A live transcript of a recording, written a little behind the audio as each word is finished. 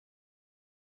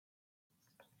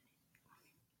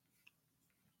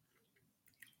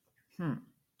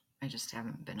I just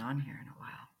haven't been on here in a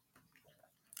while.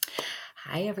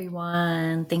 Hi,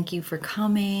 everyone. Thank you for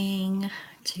coming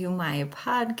to my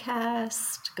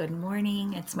podcast. Good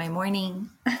morning. It's my morning.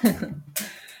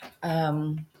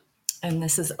 And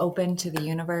this is Open to the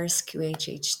Universe,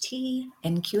 QHHT.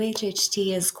 And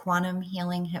QHHT is Quantum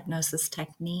Healing Hypnosis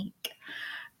Technique.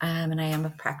 And I am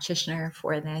a practitioner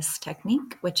for this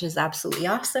technique, which is absolutely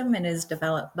awesome and is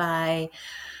developed by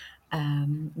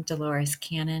Dolores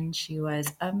Cannon. She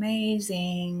was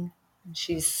amazing.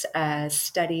 She's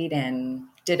studied and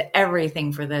did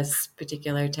everything for this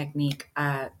particular technique.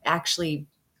 Actually,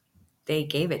 they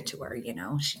gave it to her,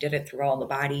 she did it through all the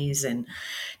bodies and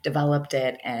developed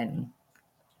it and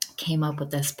came up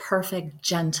with this perfect,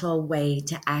 gentle way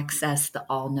to access the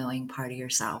all-knowing part of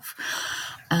yourself.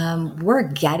 We're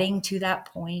getting to that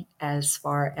point as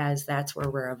far as that's where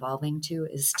we're evolving to,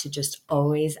 is to just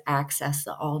always access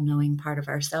the all-knowing part of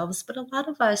ourselves. But a lot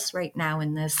of us right now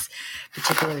in this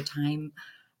particular time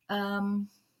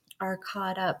are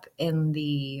caught up in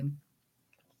the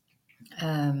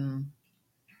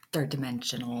third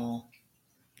dimensional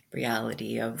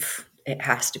reality of it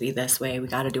has to be this way. We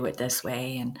got to do it this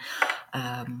way. And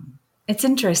it's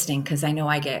interesting because I know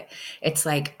I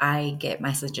get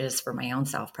messages for my own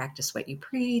self, practice what you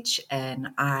preach. And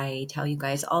I tell you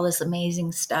guys all this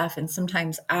amazing stuff. And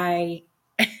sometimes I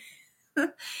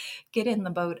get in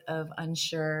the boat of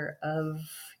unsure of,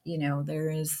 there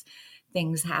is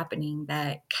things happening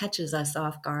that catches us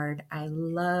off guard. I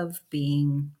love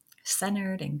being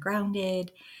centered and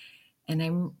grounded. And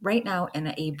I'm right now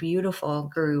in a beautiful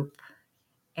group,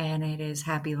 and it is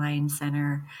Happy Lion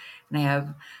Center. And I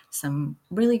have some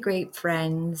really great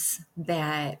friends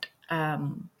that, that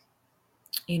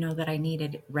I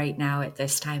needed right now at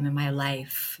this time in my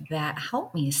life that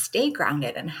help me stay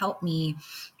grounded and help me,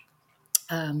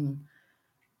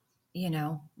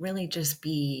 really just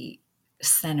be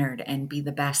centered and be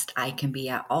the best I can be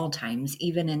at all times,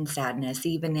 even in sadness,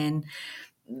 even in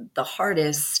the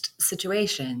hardest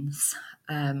situations.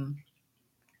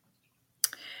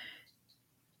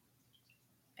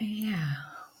 Yeah.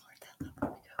 Where'd that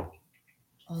go?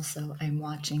 Also, I'm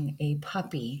watching a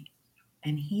puppy,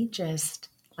 and he just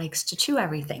likes to chew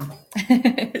everything.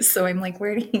 So I'm like,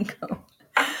 where did he go?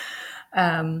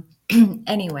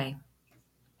 Anyway,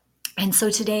 and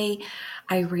so today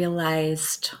I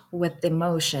realized with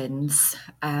emotions,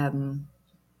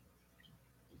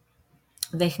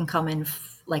 they can come in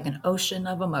like an ocean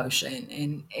of emotion,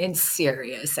 and it's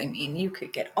serious. I mean, you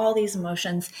could get all these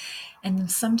emotions, and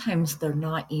sometimes they're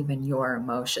not even your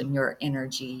emotion, your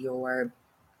energy,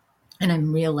 and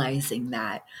I'm realizing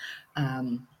that.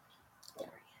 There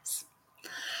he is.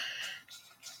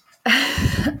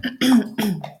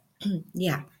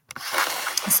 Yeah.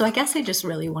 So I guess I just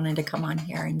really wanted to come on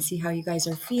here and see how you guys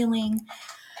are feeling.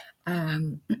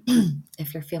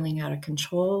 If you're feeling out of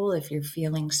control, if you're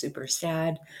feeling super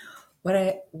sad,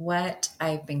 what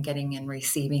I've been getting and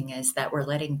receiving is that we're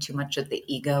letting too much of the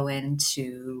ego in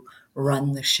to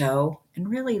run the show. And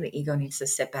really the ego needs to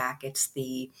sit back. It's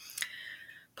the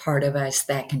part of us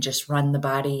that can just run the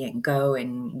body and go,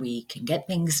 and we can get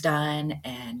things done.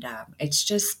 And it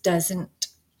just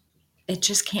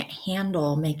can't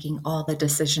handle making all the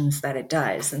decisions that it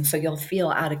does. And so you'll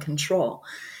feel out of control.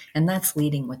 And that's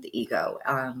leading with the ego.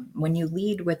 When you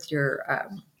lead with your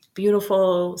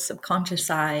beautiful subconscious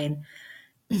side,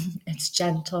 it's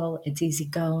gentle, it's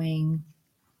easygoing,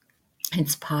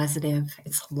 it's positive,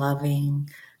 it's loving,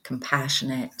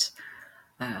 compassionate.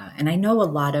 And I know a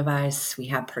lot of us, we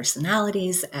have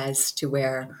personalities as to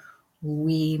where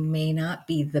we may not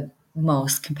be the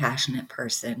most compassionate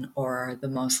person or the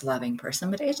most loving person,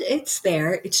 but it's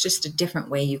there. It's just a different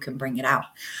way you can bring it out.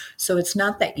 So it's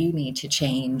not that you need to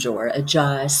change or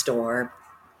adjust or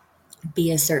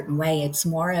be a certain way. It's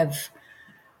more of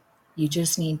you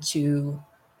just need to,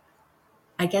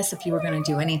 I guess if you were going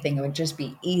to do anything, it would just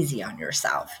be easy on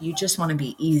yourself. You just want to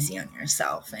be easy on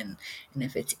yourself. And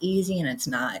if it's easy and it's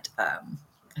not,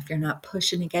 if you're not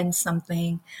pushing against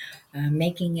something,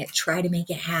 try to make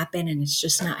it happen, and it's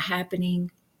just not happening.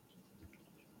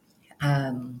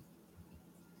 Oh,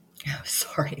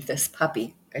 sorry, this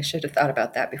puppy. I should have thought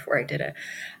about that before I did an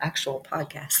actual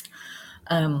podcast.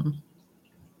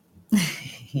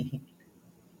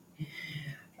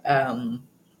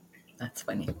 That's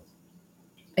funny.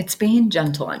 It's being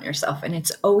gentle on yourself, and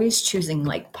it's always choosing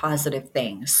like positive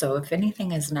things. So if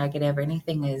anything is negative,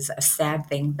 anything is a sad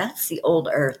thing, that's the old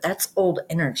earth. That's old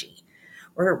energy.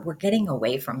 We're getting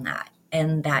away from that.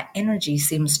 And that energy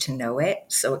seems to know it.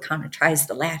 So it kind of tries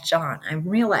to latch on. I'm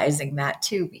realizing that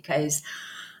too, because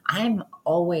I'm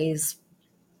always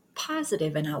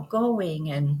positive and outgoing,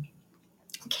 and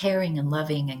caring and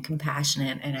loving and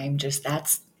compassionate. And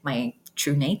that's my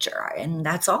true nature. And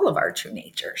that's all of our true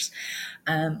natures.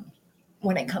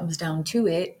 When it comes down to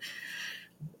it,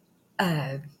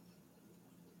 uh,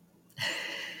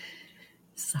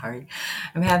 sorry,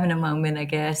 I'm having a moment, I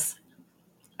guess.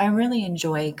 I really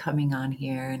enjoy coming on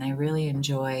here, and I really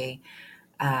enjoy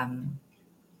um,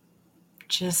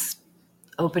 just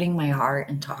opening my heart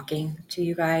and talking to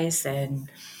you guys and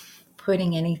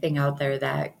putting anything out there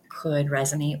that could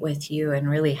resonate with you and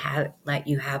really let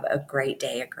you have a great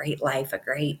day, a great life, a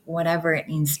great whatever it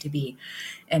needs to be.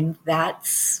 And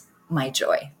that's my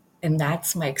joy. And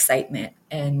that's my excitement.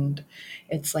 And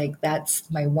it's like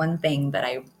that's my one thing that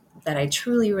I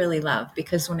truly really love,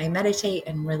 because when I meditate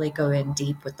and really go in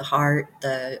deep with the heart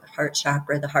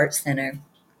chakra, the heart center,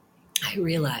 I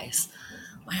realize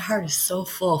my heart is so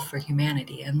full for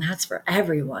humanity, and that's for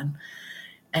everyone.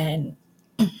 And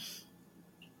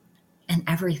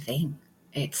everything.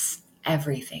 It's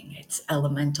everything. It's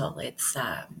elemental. It's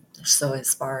so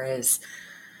as far as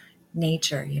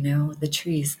nature, the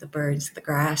trees, the birds, the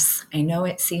grass. I know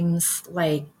it seems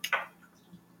like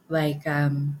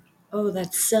oh,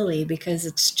 that's silly because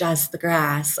it's just the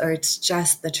grass or it's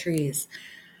just the trees,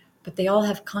 but they all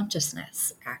have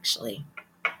consciousness actually.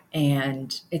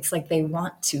 And it's like they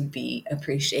want to be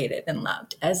appreciated and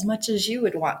loved as much as you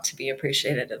would want to be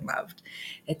appreciated and loved.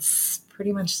 It's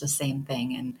pretty much the same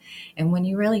thing. And when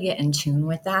you really get in tune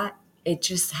with that, it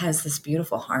just has this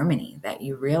beautiful harmony that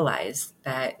you realize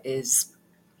that is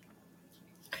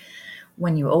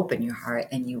when you open your heart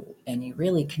and you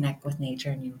really connect with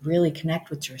nature and you really connect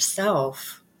with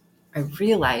yourself. I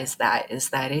realize that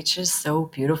it's just so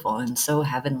beautiful and so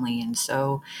heavenly and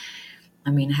so,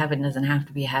 I mean, heaven doesn't have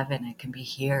to be heaven. It can be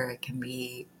here. It can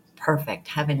be perfect.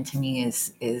 Heaven to me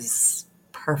is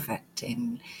perfect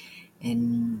and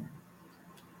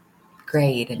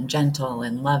great and gentle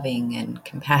and loving and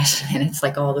compassionate. It's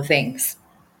like all the things.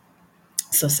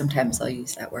 So sometimes I'll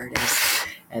use that word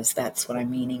as that's what I'm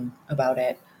meaning about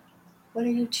it. What are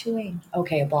you chewing?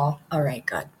 Okay, a ball. All right,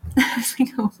 good. I was like,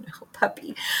 oh no,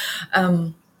 puppy.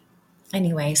 Um,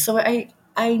 anyway, so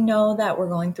I know that we're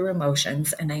going through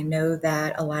emotions, and I know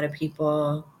that a lot of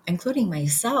people, including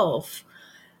myself,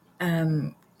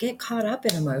 get caught up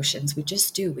in emotions. We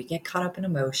just do. We get caught up in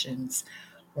emotions.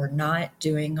 We're not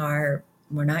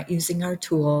using our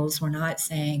tools. We're not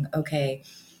saying, okay,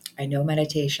 I know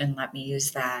meditation. Let me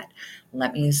use that.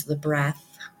 Let me use the breath.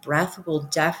 Breath will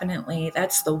definitely,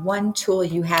 that's the one tool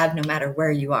you have no matter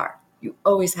where you are. You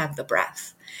always have the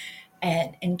breath.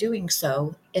 And in doing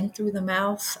so, in through the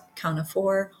mouth, count of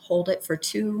 4, hold it for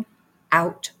 2,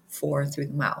 out 4 through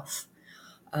the mouth.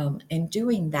 And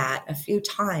doing that a few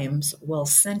times will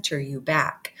center you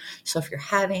back. So if you're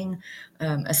having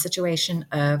a situation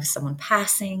of someone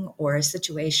passing or a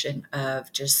situation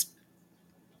of just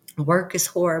work is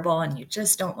horrible and you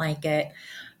just don't like it,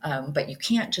 but you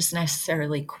can't just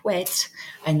necessarily quit.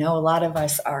 I know a lot of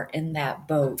us are in that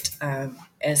boat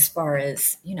as far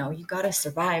as, you got to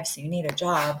survive, so you need a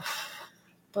job,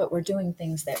 but we're doing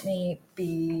things that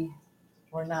maybe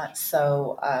we're not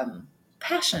so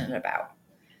passionate about.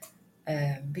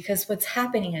 Because what's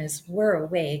happening is we're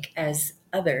awake as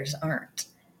others aren't.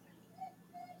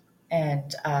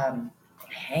 And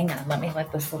hang on, let me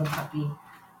let this little puppy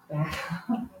back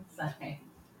outside.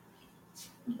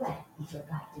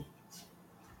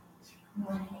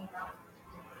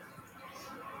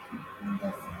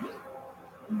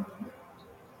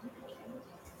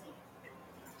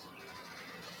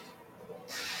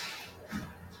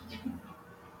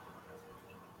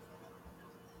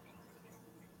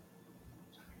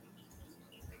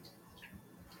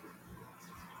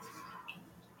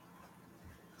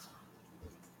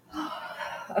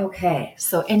 Okay,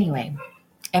 so anyway,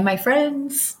 and my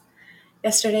friends,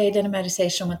 yesterday I did a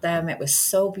meditation with them. It was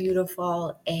so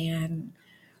beautiful and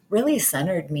really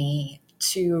centered me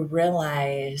to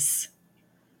realize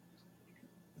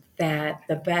that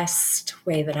the best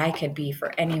way that I could be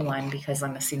for anyone, because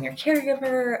I'm a senior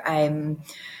caregiver, I'm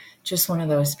just one of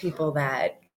those people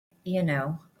that,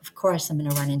 of course, I'm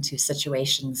going to run into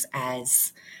situations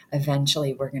as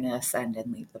eventually we're going to ascend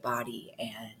and leave the body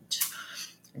and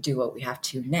do what we have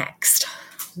to next.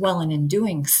 Well, and in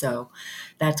doing so,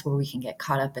 that's where we can get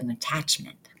caught up in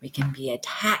attachment. We can be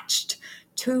attached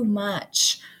too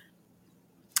much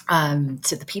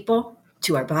to the people,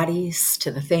 to our bodies,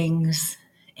 to the things,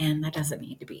 and that doesn't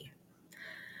need to be.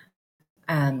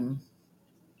 Um,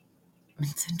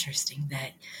 it's interesting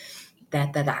that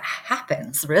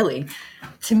happens. Really,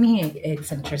 to me,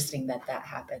 it's interesting that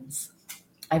happens.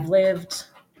 I've lived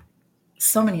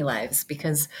so many lives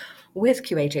because with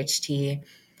QHHT,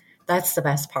 that's the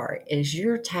best part, is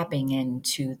you're tapping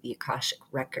into the Akashic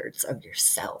records of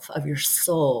yourself, of your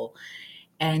soul.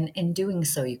 And in doing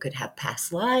so, you could have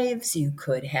past lives, you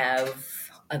could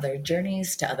have other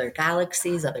journeys to other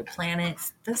galaxies, other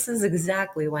planets. This is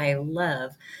exactly why I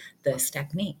love this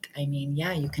technique. I mean,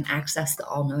 yeah, you can access the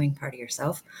all knowing part of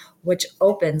yourself, which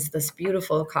opens this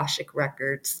beautiful Akashic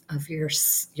records of your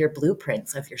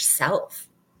blueprints of yourself.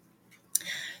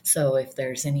 So if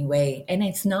there's any way, and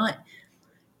it's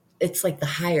like the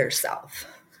higher self.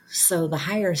 So the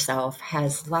higher self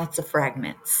has lots of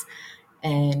fragments,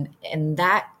 and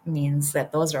that means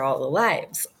that those are all the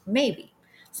lives. Maybe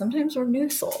sometimes we're new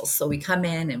souls, so we come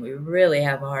in and we really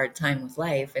have a hard time with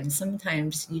life, and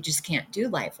sometimes you just can't do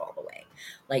life all the way,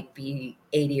 like be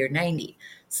 80 or 90.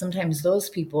 Sometimes those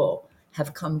people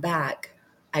have come back.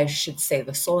 I should say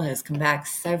the soul has come back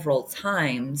several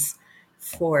times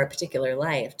for a particular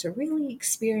life to really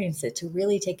experience it, to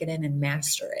really take it in and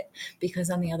master it,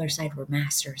 because on the other side we're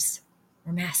masters.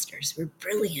 We're masters. We're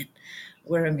brilliant.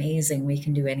 We're amazing. We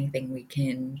can do anything. We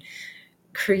can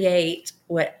create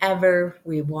whatever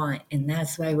we want. And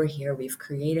that's why we're here. We've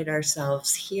created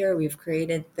ourselves here. We've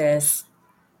created this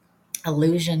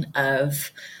illusion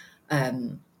of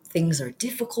things are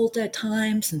difficult at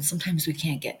times, and sometimes we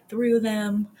can't get through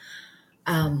them.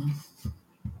 Um,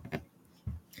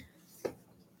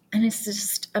 and it's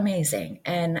just amazing.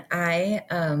 And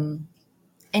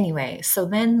anyway, so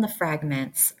then the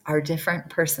fragments are different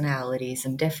personalities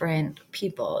and different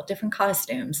people, different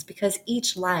costumes, because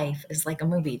each life is like a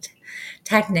movie,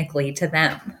 technically, to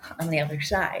them on the other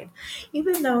side.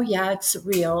 Even though, yeah, it's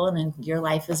real and your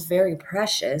life is very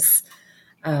precious,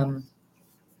 um,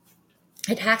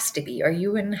 it has to be, or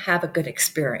you wouldn't have a good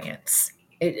experience.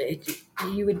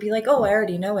 You would be like, oh, I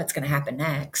already know what's going to happen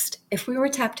next. If we were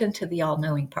tapped into the all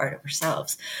knowing part of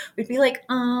ourselves, we'd be like,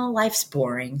 oh, life's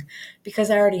boring because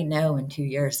I already know in 2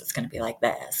 years it's going to be like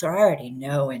this, or I already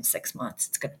know in 6 months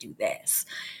it's going to do this.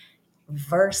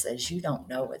 Versus you don't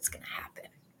know what's going to happen.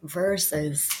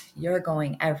 Versus you're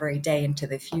going every day into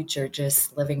the future,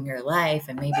 just living your life,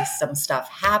 and maybe some stuff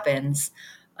happens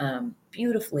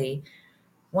beautifully.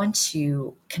 Once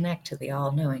you connect to the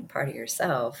all-knowing part of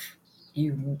yourself,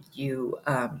 you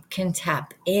can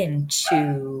tap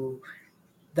into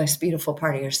this beautiful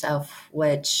part of yourself,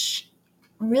 which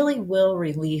really will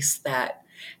release that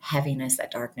heaviness, that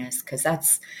darkness, because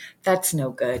that's no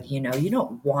good. You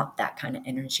don't want that kind of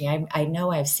energy. I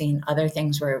know I've seen other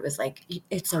things where it was like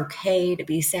it's okay to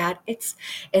be sad.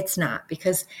 It's not,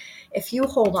 because if you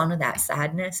hold on to that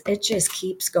sadness, it just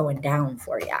keeps going down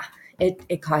for you.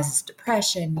 It causes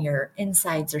depression. Your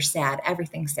insides are sad.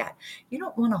 Everything's sad. You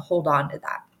don't want to hold on to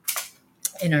that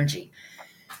energy.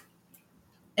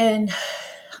 And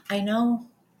I know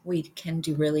we can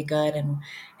do really good,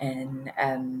 and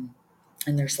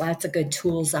there's lots of good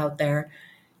tools out there.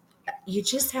 You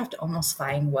just have to almost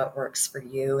find what works for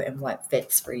you and what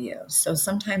fits for you. So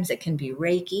sometimes it can be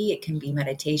Reiki, it can be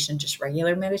meditation, just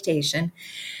regular meditation.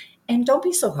 And don't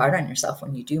be so hard on yourself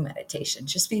when you do meditation.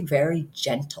 Just be very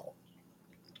gentle.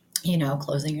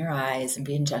 Closing your eyes and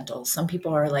being gentle. Some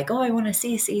people are like, oh, I want to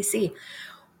see.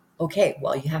 Okay,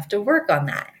 well, you have to work on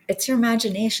that. It's your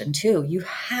imagination too. You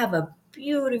have a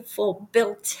beautiful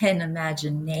built-in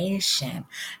imagination.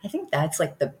 I think that's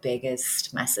like the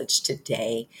biggest message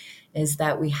today, is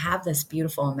that we have this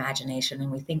beautiful imagination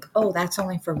and we think, oh, that's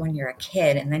only for when you're a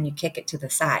kid, and then you kick it to the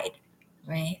side,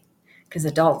 right? Because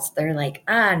adults, they're like,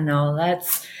 no,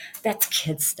 that's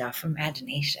kid stuff,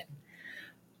 imagination.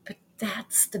 But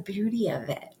that's the beauty of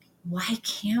it. Why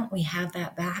can't we have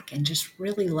that back and just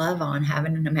really love on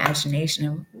having an imagination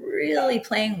and really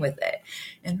playing with it,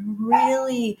 and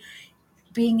really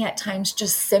being at times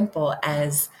just simple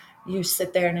as you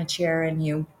sit there in a chair and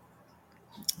you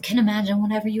can imagine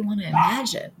whatever you want to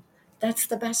imagine. That's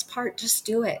the best part. Just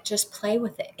do it. Just play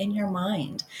with it in your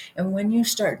mind. And when you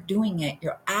start doing it,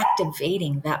 you're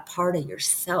activating that part of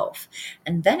yourself.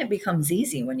 And then it becomes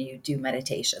easy when you do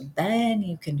meditation. Then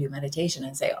you can do meditation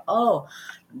and say, oh,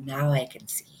 now I can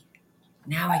see.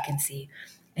 Now I can see.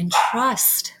 And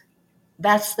trust.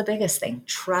 That's the biggest thing.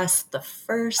 Trust the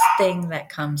first thing that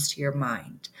comes to your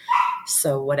mind.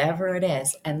 So whatever it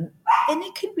is, and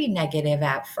it could be negative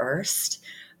at first,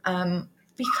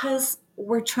 because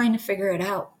we're trying to figure it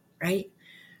out, right?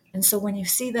 And so when you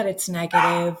see that it's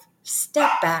negative,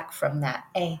 step back from that.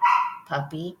 Hey,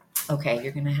 puppy. Okay,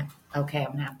 I'm gonna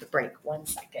have to break 1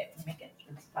 second. Let me get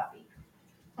this puppy.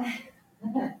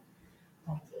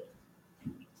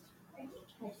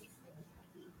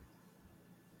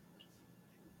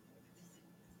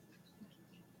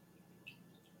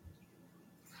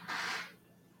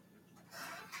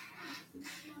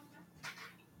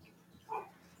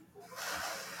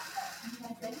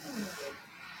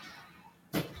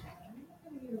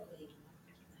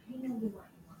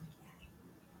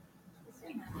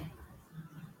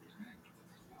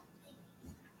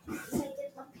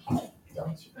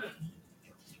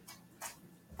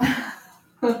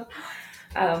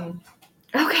 um,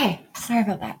 okay, sorry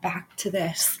about that. Back to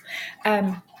this.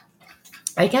 Um,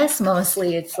 I guess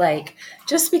mostly it's like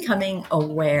just becoming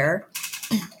aware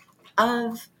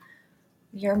of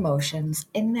your emotions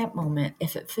in that moment.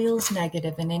 If it feels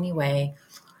negative in any way,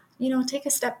 take a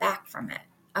step back from it.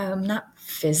 Not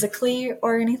physically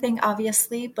or anything,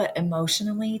 obviously, but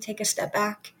emotionally, take a step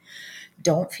back.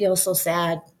 Don't feel so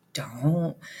sad.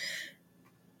 Don't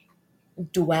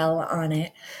dwell on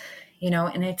it,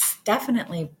 and it's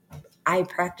definitely, I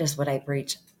practice what I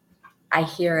preach. I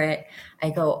hear it. I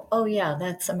go, oh, yeah,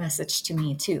 that's a message to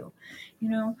me, too. You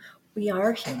know, we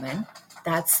are human.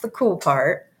 That's the cool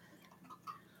part.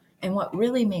 And what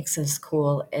really makes us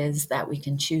cool is that we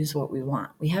can choose what we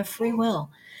want. We have free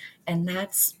will. And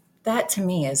that to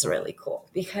me is really cool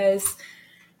because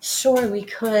sure, we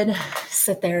could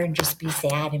sit there and just be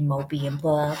sad and mopey and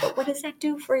blah, but what does that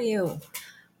do for you?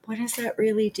 What does that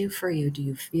really do for you? Do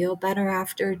you feel better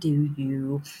after? Do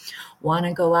you want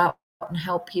to go out and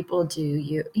help people?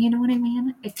 You know what I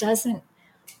mean? It doesn't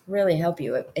really help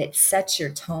you. It sets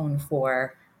your tone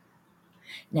for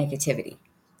negativity.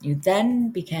 You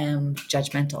then become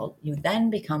judgmental. You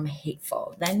then become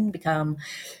hateful, then become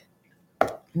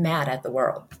mad at the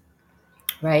world,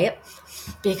 right?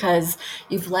 Because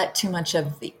you've let too much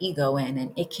of the ego in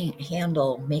and it can't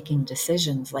handle making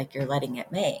decisions like you're letting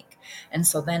it make. And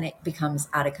so then it becomes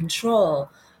out of control,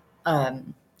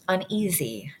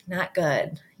 uneasy, not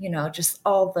good, just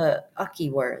all the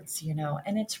ucky words,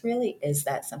 and it's really is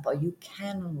that simple. You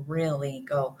can really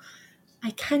go,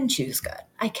 I can choose good.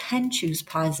 I can choose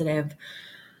positive.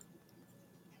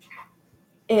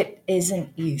 It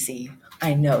isn't easy.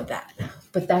 I know that.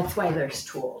 But that's why there's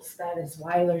tools. That is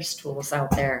why there's tools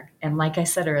out there. And like I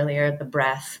said earlier, the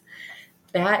breath,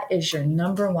 that is your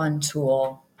number one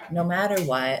tool, no matter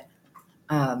what.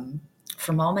 Um,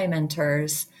 from all my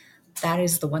mentors, that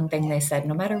is the one thing they said,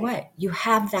 no matter what, you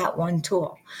have that one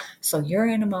tool. So you're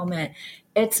in a moment,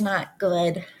 it's not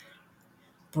good,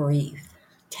 breathe.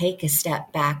 Take a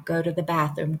step back, go to the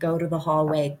bathroom, go to the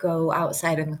hallway, go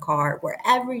outside in the car,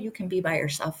 wherever you can be by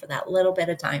yourself for that little bit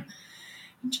of time.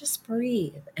 And just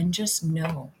breathe and just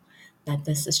know that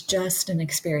this is just an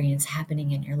experience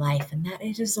happening in your life and that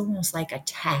it is almost like a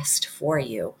test for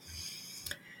you.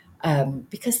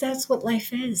 Because that's what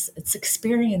life is. It's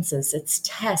experiences, it's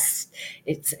tests,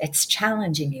 it's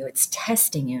challenging you, it's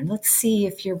testing you. And let's see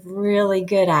if you're really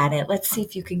good at it. Let's see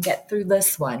if you can get through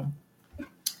this one.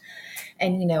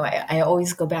 And, I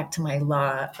always go back to my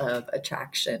law of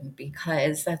attraction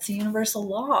because that's a universal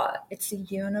law. It's a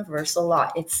universal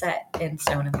law. It's set in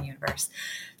stone in the universe.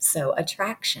 So,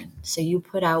 attraction. So, you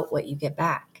put out what you get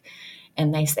back.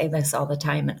 And they say this all the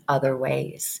time in other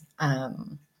ways.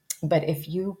 But if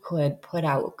you could put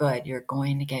out good, you're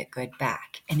going to get good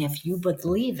back. And if you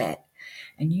believe it,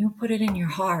 and you put it in your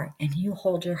heart and you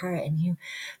hold your heart and you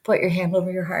put your hand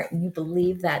over your heart and you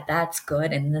believe that that's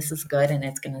good and this is good and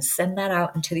it's going to send that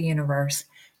out into the universe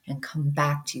and come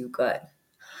back to you good.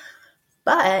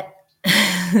 But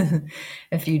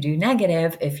if you do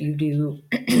negative, if you do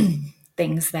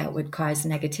things that would cause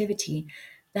negativity,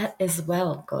 that as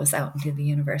well goes out into the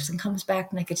universe and comes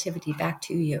back negativity back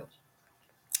to you.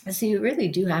 So you really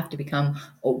do have to become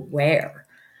aware.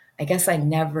 I guess I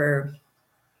never,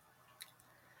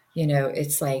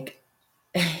 it's like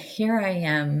here I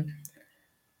am,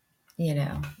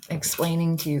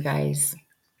 explaining to you guys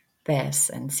this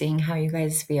and seeing how you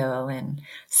guys feel and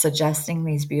suggesting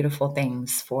these beautiful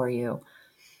things for you.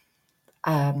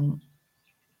 Um,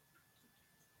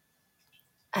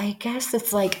 I guess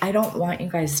it's like, I don't want you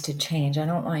guys to change. I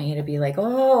don't want you to be like,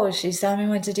 oh, she's telling me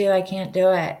what to do. I can't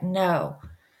do it. No,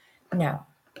 no,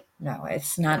 no,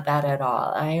 it's not that at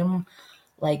all. I'm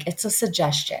like, it's a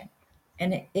suggestion.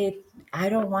 And I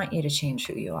don't want you to change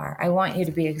who you are. I want you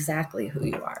to be exactly who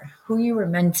you are, who you were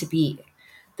meant to be.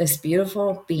 This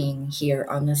beautiful being here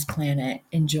on this planet,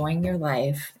 enjoying your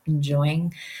life,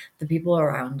 enjoying the people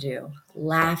around you,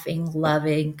 laughing,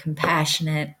 loving,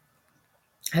 compassionate.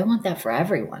 I want that for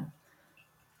everyone.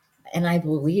 And I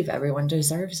believe everyone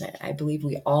deserves it. I believe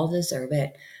we all deserve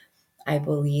it. I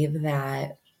believe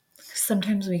that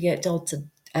sometimes we get dealt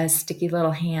a sticky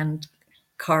little hand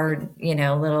card,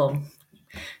 little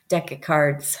deck of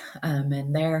cards,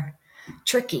 and they're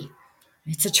tricky.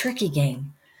 It's a tricky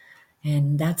game.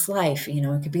 And that's life.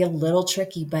 It could be a little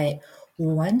tricky, but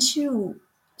once you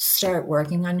start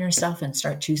working on yourself and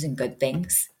start choosing good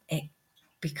things, it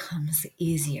becomes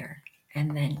easier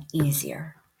and then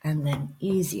easier and then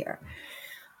easier.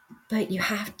 But you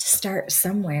have to start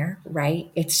somewhere,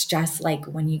 right? It's just like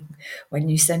when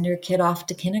you send your kid off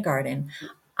to kindergarten,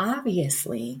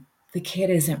 obviously the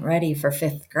kid isn't ready for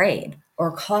 5th grade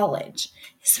or college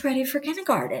is ready for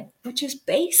kindergarten, which is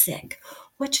basic,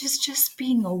 which is just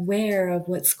being aware of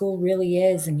what school really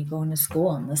is. And you go into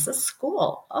school and this is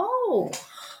school. Oh,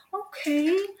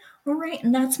 okay. All right.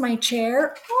 And that's my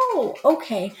chair. Oh,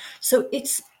 okay. So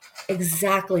it's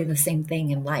exactly the same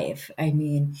thing in life. I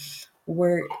mean,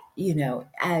 we're,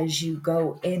 as you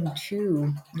go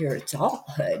into your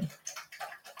adulthood,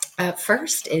 at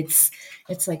first it's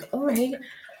like, all right,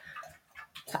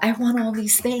 I want all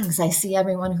these things. I see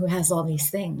everyone who has all these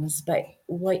things. But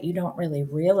what you don't really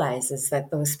realize is that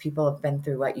those people have been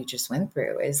through what you just went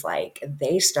through. Is like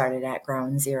they started at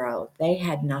ground zero. They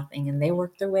had nothing and they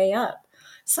worked their way up.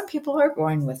 Some people are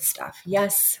born with stuff.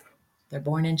 Yes, they're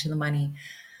born into the money.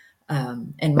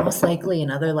 And most likely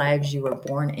in other lives, you were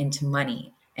born into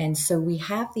money. And so we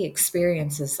have the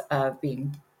experiences of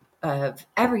being of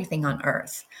everything on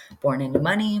earth, born into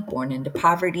money, born into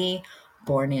poverty,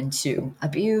 born into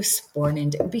abuse, born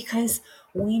into, because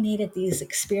we needed these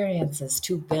experiences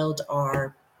to build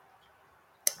our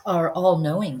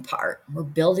all-knowing part. We're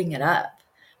building it up.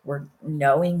 We're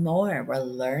knowing more. We're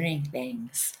learning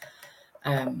things.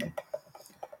 Um,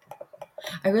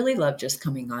 I really love just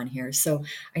coming on here. So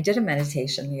I did a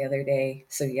meditation the other day.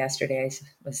 So yesterday I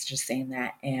was just saying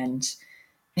that, and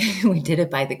we did it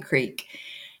by the creek,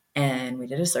 and we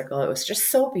did a circle. It was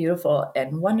just so beautiful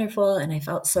and wonderful, and I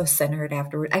felt so centered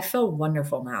afterward. I feel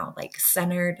wonderful now, like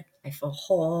centered. I feel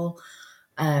whole.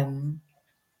 Um,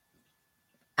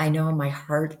 I know in my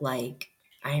heart, like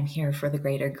I am here for the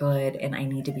greater good, and I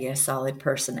need to be a solid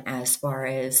person as far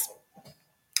as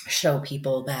show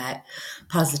people that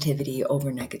positivity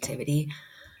over negativity.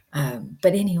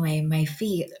 But anyway, my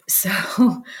feet.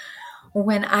 So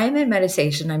when I'm in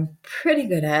meditation, I'm pretty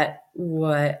good at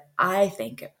what I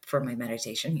think for my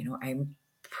meditation. I'm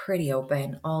pretty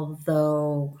open,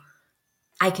 although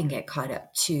I can get caught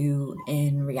up too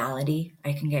in reality.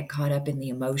 I can get caught up in the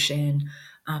emotion.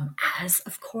 As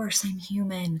of course I'm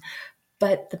human,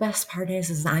 but the best part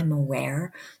is I'm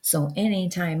aware. So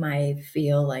anytime I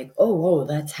feel like, oh,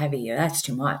 that's heavy, that's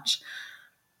too much,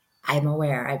 I'm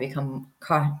aware. I become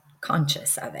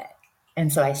conscious of it.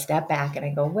 And so I step back and I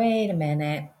go, wait a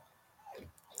minute.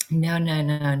 No, no,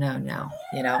 no, no, no,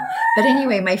 But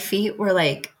anyway, my feet were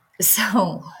like,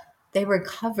 so they were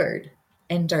covered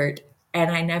in dirt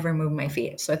and I never moved my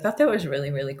feet. So I thought that was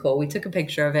really, really cool. We took a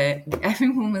picture of it.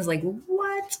 Everyone was like,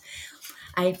 what?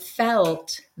 I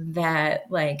felt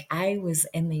that like I was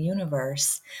in the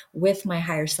universe with my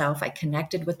higher self. I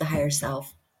connected with the higher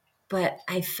self, but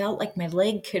I felt like my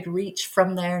leg could reach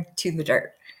from there to the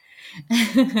dirt.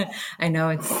 I know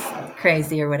it's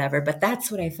crazy or whatever, but that's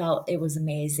what I felt. It was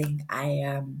amazing.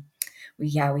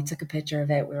 We took a picture of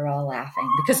it. We were all laughing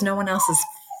because no one else's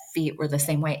feet were the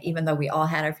same way, even though we all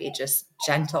had our feet just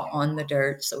gentle on the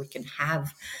dirt so we can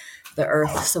have the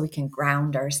earth, so we can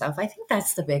ground ourselves. I think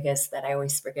that's the biggest that I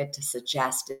always forget to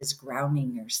suggest is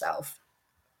grounding yourself.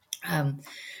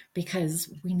 Because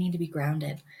we need to be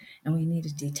grounded and we need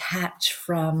to detach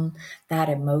from that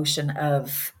emotion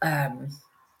of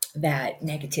that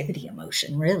negativity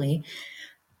emotion. Really,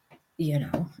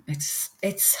 it's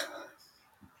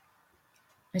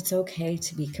okay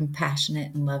to be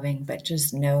compassionate and loving, but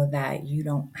just know that you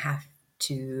don't have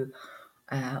to.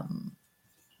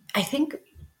 I think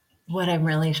what I'm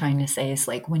really trying to say is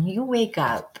like when you wake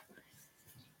up,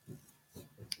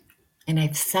 and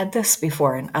I've said this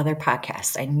before in other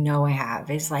podcasts, I know I have,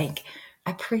 is like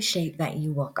appreciate that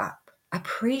you woke up.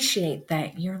 Appreciate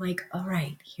that you're like, all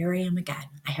right, here I am again.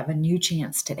 I have a new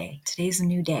chance today. Today's a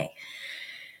new day.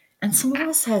 And some of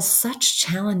us has such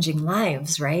challenging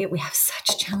lives, right? We have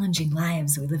such challenging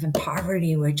lives. We live in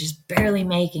poverty. We're just barely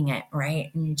making it,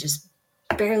 right? And you just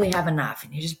barely have enough,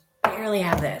 and you just barely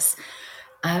have this.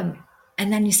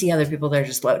 And then you see other people that are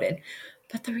just loaded.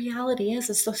 But the reality is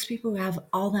those people who have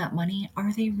all that money,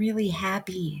 are they really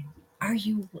happy? Are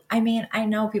you? I mean, I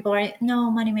know people are,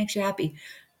 no, money makes you happy.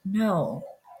 No,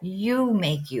 you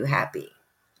make you happy.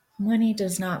 Money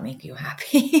does not make you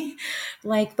happy.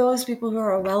 Like those people who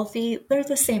are wealthy, they're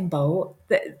the same boat.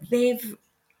 They've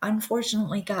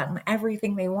unfortunately gotten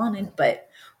everything they wanted, but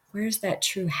where's that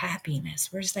true happiness?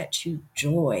 Where's that true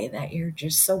joy that you're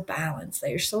just so balanced, that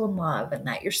you're so in love, and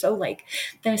that you're so like,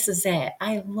 this is it.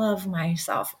 I love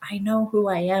myself. I know who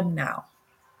I am now.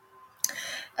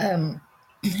 And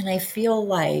I feel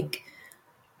like,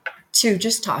 too,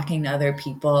 just talking to other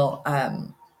people,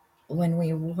 when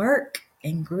we work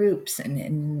in groups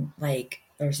and like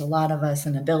there's a lot of us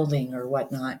in a building or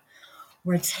whatnot,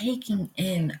 we're taking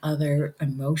in other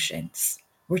emotions.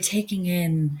 We're taking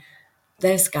in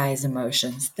this guy's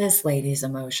emotions, this lady's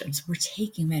emotions. We're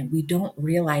taking them in. We don't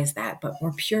realize that, but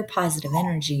we're pure positive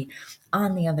energy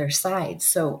on the other side.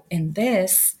 So in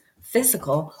this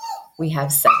physical, we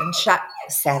have seven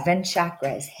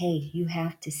chakras. Hey, you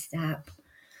have to stop.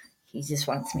 He just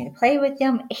wants me to play with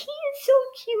him. He is so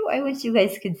cute. I wish you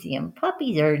guys could see him.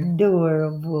 Puppies are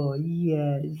adorable.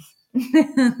 Yes.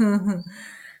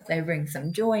 They bring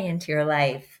some joy into your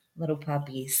life, little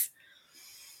puppies.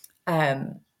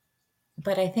 Um,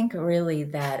 but I think really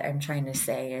that I'm trying to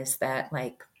say is that,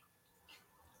 like,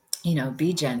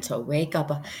 be gentle, wake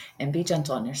up and be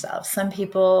gentle on yourself. Some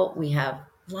people, we have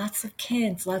lots of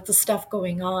kids, lots of stuff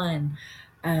going on.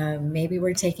 Maybe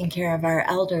we're taking care of our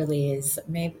elderlies,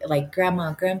 maybe like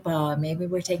grandma, grandpa, maybe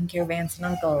we're taking care of aunts and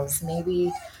uncles,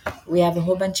 maybe we have a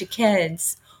whole bunch of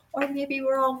kids, or maybe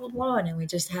we're all alone and we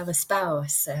just have a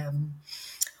spouse.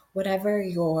 Whatever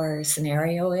your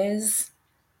scenario is,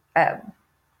 um,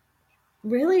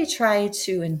 really try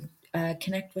to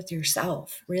connect with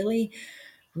yourself. Really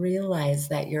realize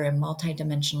that you're a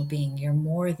multidimensional being. You're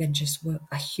more than just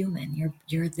a human.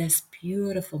 You're this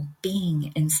beautiful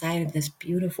being inside of this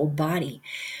beautiful body,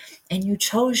 and you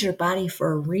chose your body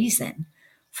for a reason,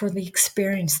 for the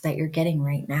experience that you're getting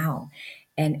right now.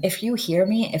 And if you hear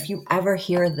me, if you ever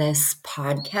hear this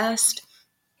podcast,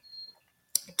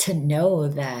 to know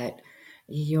that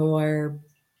you're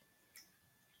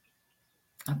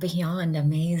beyond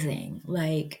amazing.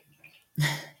 Like,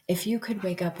 if you could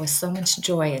wake up with so much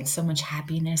joy and so much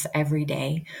happiness every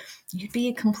day, you'd be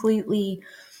a completely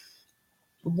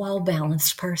well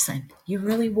balanced person. You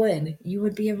really would. You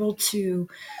would be able to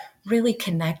really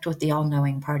connect with the all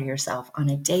knowing part of yourself on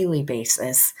a daily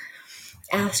basis.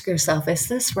 Ask yourself, is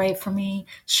this right for me?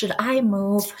 Should I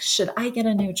move? Should I get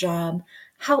a new job?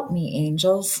 Help me,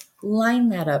 angels. Line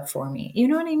that up for me. You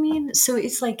know what I mean? So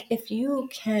it's like, if you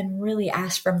can really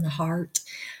ask from the heart.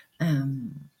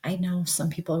 I know some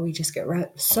people, we just get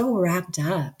so wrapped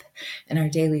up in our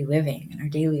daily living and our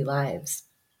daily lives.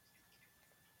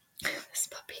 This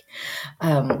puppy.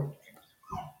 Um,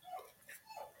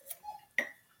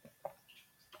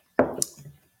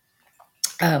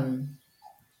 um,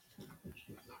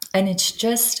 and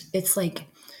it's like,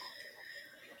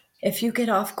 if you get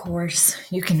off course,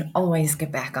 you can always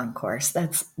get back on course.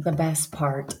 That's the best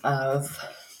part of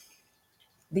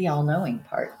the all knowing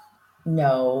part.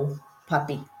 No,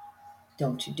 puppy,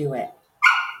 don't you do it.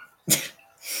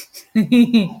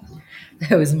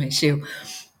 That was my shoe.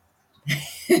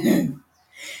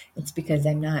 It's because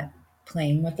I'm not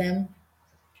playing with them.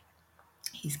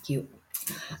 He's cute.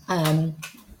 Um,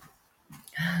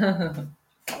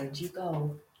 where'd you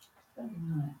go?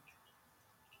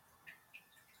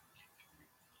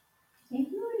 He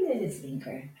is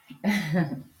Tinker.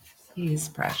 He's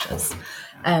precious.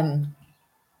 Um,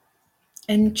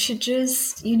 and to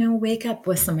just, wake up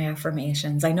with some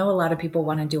affirmations. I know a lot of people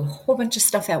want to do a whole bunch of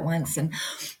stuff at once, and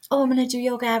I'm going to do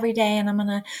yoga every day, and I'm going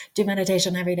to do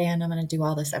meditation every day, and I'm going to do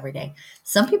all this every day.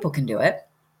 Some people can do it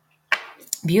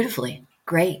beautifully,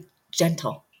 great,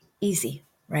 gentle, easy,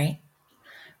 right?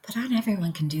 But not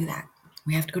everyone can do that.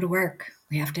 We have to go to work.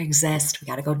 We have to exist. We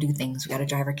got to go do things. We got to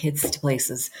drive our kids to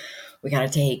places. We got to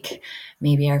take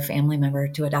maybe our family member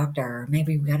to a doctor. Or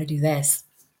maybe we got to do this.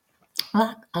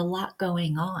 A lot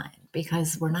going on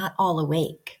because we're not all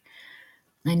awake.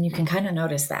 And you can kind of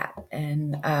notice that.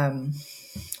 And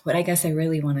what I guess I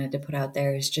really wanted to put out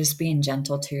there is just being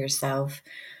gentle to yourself.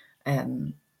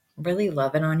 Really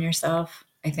loving on yourself,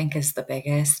 I think, is the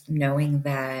biggest. Knowing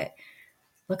that,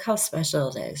 look how special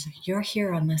it is. You're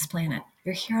here on this planet.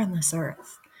 You're here on this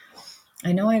earth.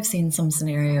 I know I've seen some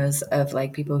scenarios of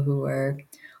like people who are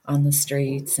on the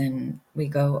streets and we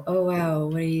go, oh wow,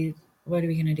 what are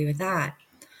we gonna do with that?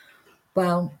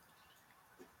 Well,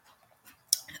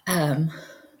 um,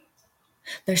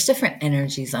 there's different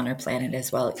energies on our planet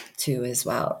as well too as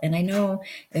well. And I know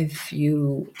if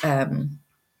you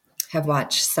have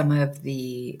watched some of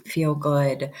the feel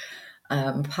good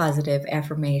positive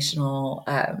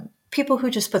affirmational people who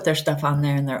just put their stuff on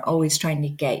there and they're always trying to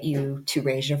get you to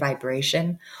raise your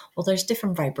vibration. Well, there's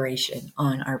different vibration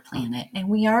on our planet, and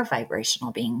we are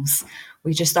vibrational beings.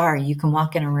 We just are. You can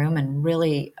walk in a room and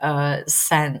really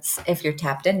sense, if you're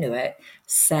tapped into it,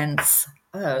 sense,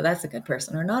 oh, that's a good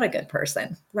person or not a good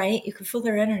person, right? You can feel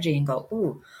their energy and go,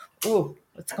 ooh,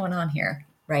 what's going on here,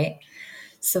 right?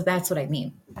 So that's what I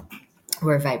mean.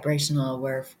 We're vibrational,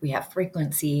 we have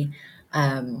frequency,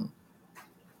 um,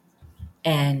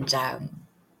 and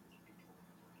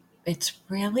it's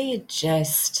really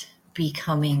just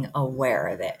becoming aware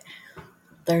of it.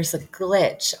 There's a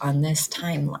glitch on this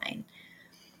timeline,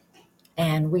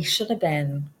 and we should have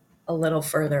been a little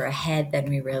further ahead than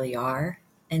we really are.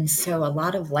 And so a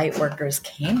lot of light workers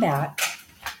came back.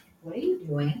 What are you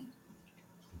doing?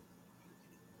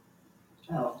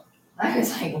 Oh, I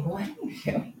was like, what are you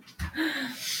doing?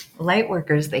 Light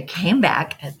workers, they came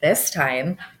back at this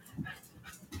time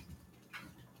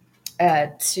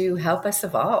to help us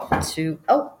evolve.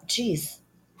 Oh, geez,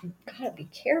 you gotta be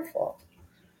careful.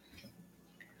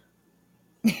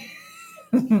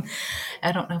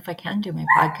 I don't know if I can do my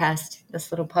podcast.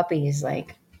 This little puppy is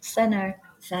like center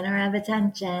of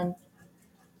attention,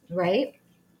 right?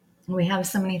 We have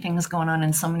so many things going on,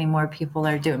 and so many more people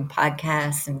are doing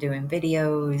podcasts and doing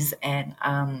videos, and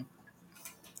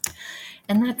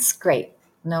that's great.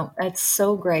 No, that's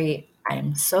so great.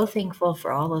 I'm so thankful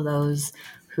for all of those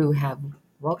who have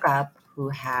woke up, who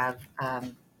have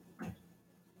um,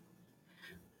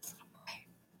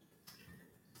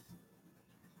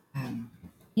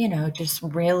 just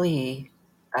really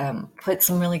put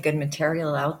some really good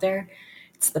material out there.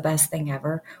 It's the best thing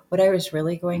ever. What I was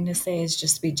really going to say is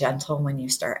just be gentle when you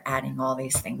start adding all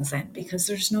these things in, because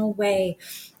there's no way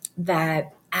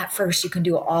that at first you can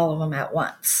do all of them at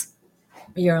once.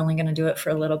 You're only going to do it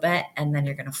for a little bit and then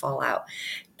you're going to fall out.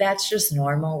 That's just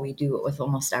normal. We do it with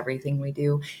almost everything we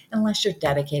do, unless you're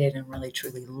dedicated and really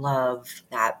truly love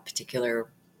that particular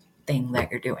thing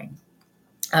that you're doing.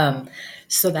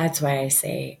 So that's why I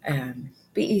say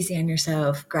be easy on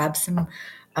yourself,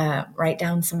 write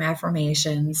down some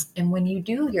affirmations. And when you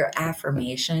do your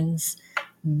affirmations,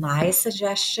 my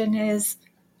suggestion is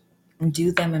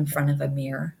do them in front of a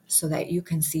mirror so that you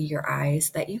can see your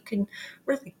eyes, that you can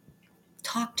really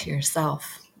talk to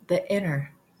yourself, the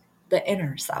inner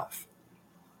self.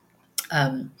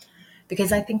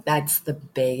 Because I think that's the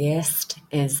biggest,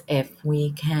 is if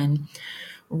we can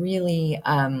really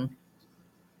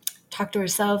talk to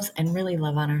ourselves and really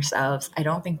love on ourselves. I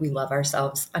don't think we love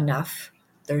ourselves enough.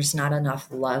 There's not enough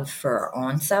love for our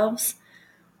own selves.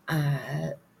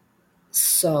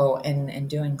 So in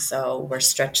doing so, we're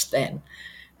stretched thin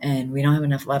and we don't have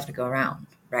enough love to go around,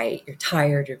 right? You're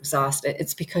tired, you're exhausted.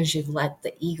 It's because you've let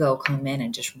the ego come in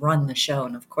and just run the show.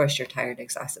 And of course you're tired,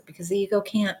 exhausted, because the ego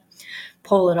can't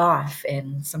pull it off.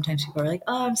 And sometimes people are like,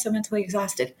 oh, I'm so mentally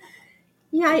exhausted.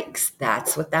 Yikes.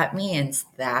 That's what that means.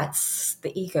 That's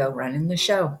the ego running the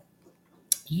show.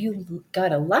 You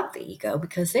gotta love the ego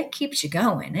because it keeps you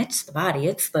going. It's the body.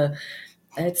 It's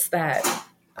that.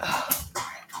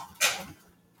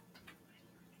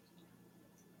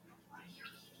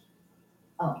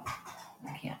 Oh,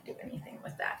 I can't do anything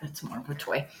with that. That's more of a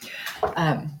toy.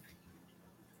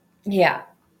 Yeah.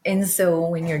 And so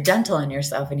when you're gentle on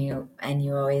yourself and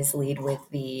you always lead with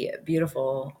the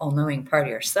beautiful, all-knowing part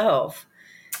of yourself,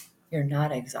 you're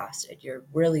not exhausted. You're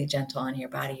really gentle on your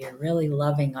body. You're really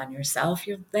loving on yourself.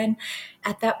 You're then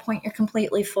at that point, you're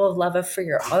completely full of love for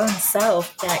your own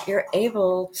self, that you're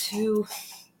able to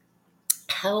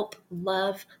help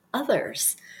love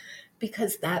others,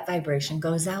 because that vibration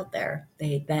goes out there.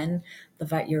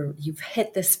 You've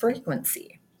hit this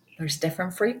frequency. There's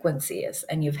different frequencies,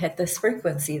 and you've hit this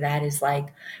frequency that is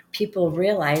like, people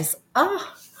realize,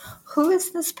 oh, who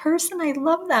is this person? I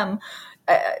love them.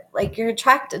 Like, you're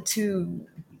attracted to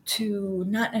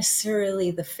not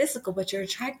necessarily the physical, but you're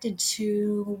attracted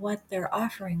to what they're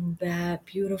offering, that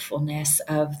beautifulness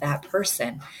of that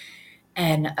person.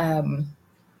 And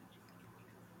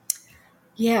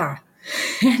yeah,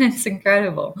 and it's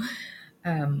incredible.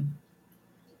 Um,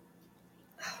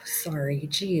 Sorry,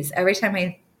 geez. Every time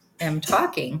I am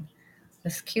talking,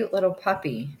 this cute little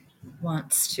puppy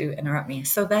wants to interrupt me.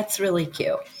 So that's really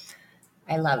cute.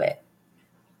 I love it.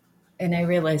 And I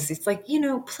realize it's like,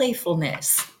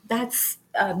 playfulness. That's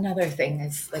another thing,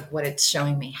 is like what it's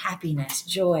showing me: happiness,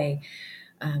 joy,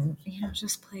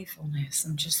 just playfulness,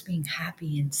 and just being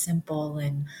happy and simple,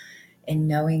 and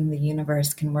knowing the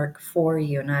universe can work for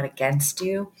you, not against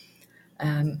you.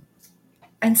 And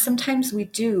sometimes we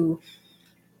do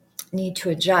need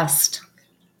to adjust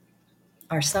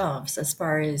ourselves, as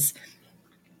far as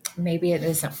maybe it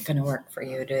isn't going to work for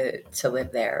you to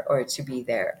live there or to be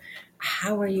there.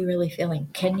 How are you really feeling?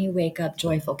 Can you wake up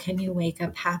joyful? Can you wake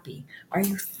up happy? Are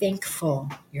you thankful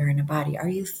you're in a body? Are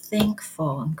you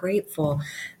thankful and grateful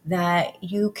that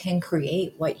you can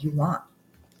create what you want?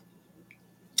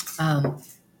 Um,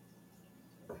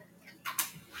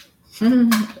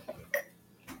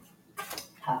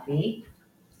 Puppy,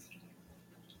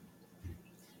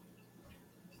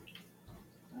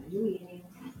 what are you eating?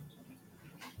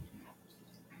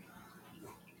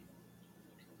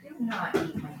 Do not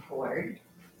eat my cord.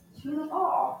 To the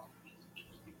ball.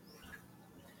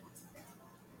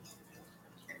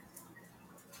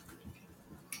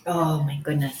 Oh my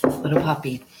goodness, this little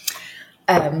puppy.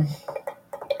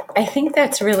 I think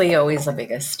that's really always the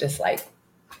biggest is like,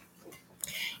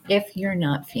 if you're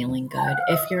not feeling good,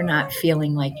 if you're not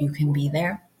feeling like you can be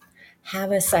there,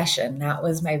 have a session. That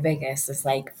was my biggest is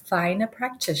like find a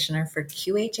practitioner for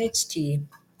QHHT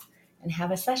and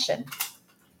have a session.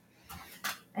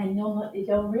 And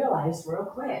you'll realize real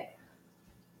quick.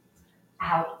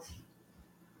 Out.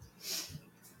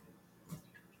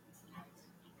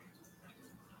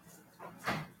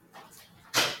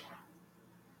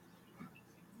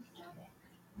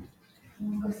 You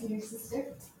want to go see your sister?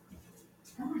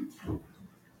 Come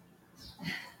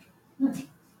on.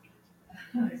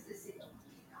 Where's the seal?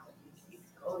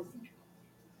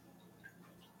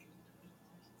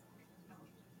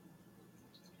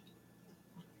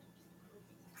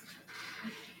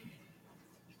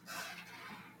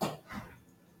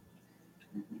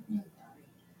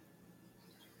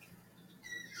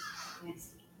 It's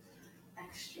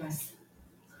extras.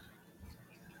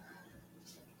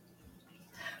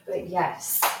 But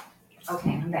yes.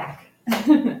 Okay, I'm back.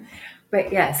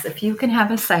 But yes, if you can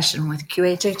have a session with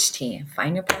QHHT,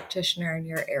 find a practitioner in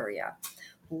your area.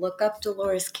 Look up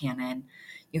Dolores Cannon.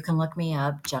 You can look me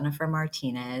up,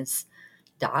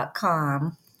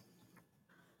 jennifermartinez.com.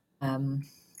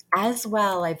 As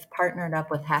well, I've partnered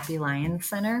up with Happy Lion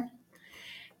Center,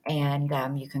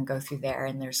 and you can go through there,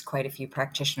 and there's quite a few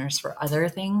practitioners for other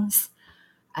things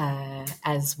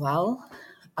as well,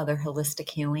 other holistic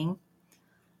healing.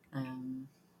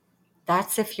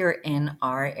 That's if you're in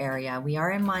our area. We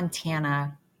are in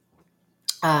Montana,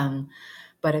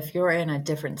 but if you're in a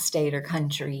different state or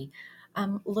country,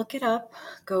 look it up.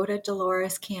 Go to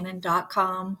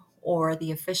dolorescannon.com or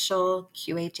the official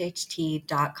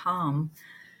qhht.com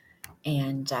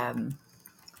and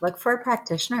look for a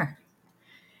practitioner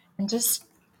and just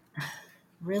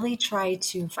really try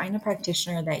to find a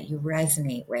practitioner that you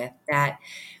resonate with, that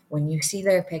when you see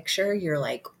their picture, you're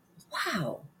like,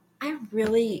 wow, I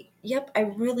really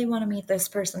want to meet this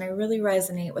person. I really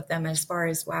resonate with them as far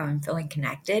as, wow, I'm feeling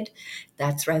connected.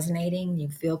 That's resonating. You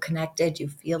feel connected. You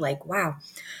feel like, wow,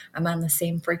 I'm on the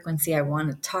same frequency. I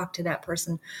want to talk to that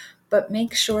person. But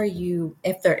make sure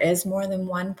if there is more than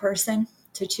one person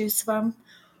to choose from,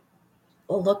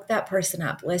 look that person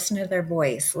up, listen to their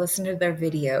voice, listen to their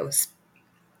videos,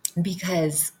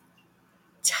 because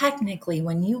technically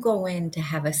when you go in to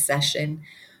have a session,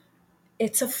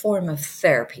 it's a form of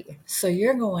therapy. So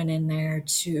you're going in there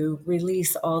to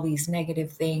release all these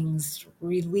negative things,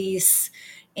 release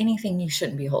anything you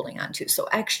shouldn't be holding on to. So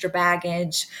extra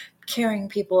baggage, carrying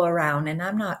people around, and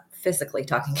I'm not physically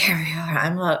talking carrying around,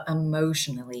 I'm not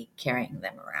emotionally carrying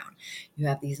them around. You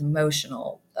have these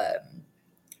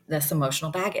this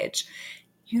emotional baggage.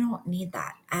 You don't need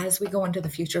that. As we go into the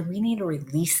future, we need to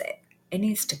release it. It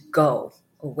needs to go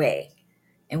away.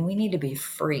 And we need to be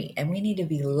free, and we need to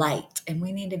be light, and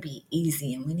we need to be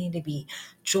easy, and we need to be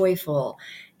joyful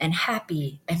and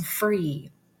happy and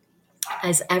free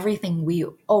as everything we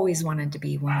always wanted to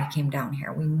be when we came down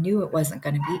here. We knew it wasn't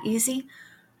going to be easy,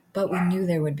 but we knew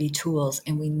there would be tools,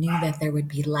 and we knew that there would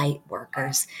be light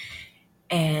workers,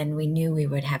 and we knew we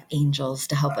would have angels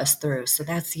to help us through. So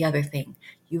that's the other thing.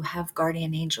 You have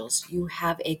guardian angels. You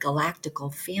have a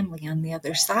galactical family on the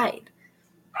other side.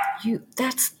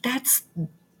 That's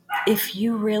if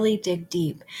you really dig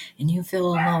deep and you feel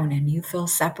alone and you feel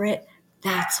separate,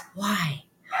 that's why.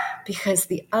 Because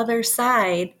the other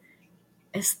side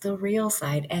is the real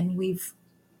side, and we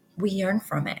yearn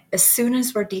from it. As soon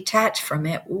as we're detached from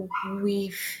it, we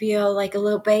feel like a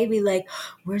little baby, like,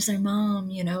 where's our mom?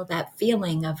 You know, that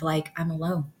feeling of like, I'm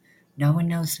alone. No one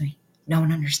knows me. No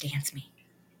one understands me,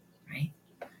 right?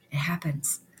 It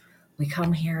happens. We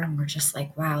come here and we're just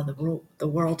like, wow, the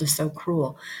world is so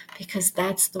cruel, because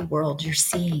that's the world you're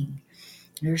seeing.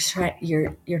 You're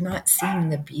not seeing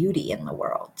the beauty in the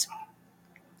world.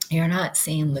 You're not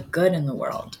seeing the good in the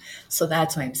world. So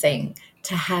that's why I'm saying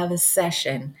to have a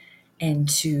session and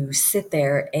to sit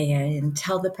there and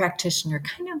tell the practitioner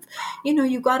kind of,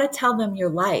 you got to tell them your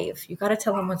life. You got to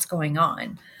tell them what's going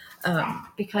on.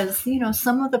 Because,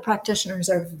 some of the practitioners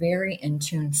are very in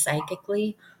tune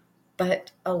psychically,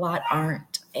 but a lot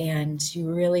aren't. And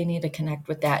you really need to connect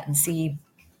with that and see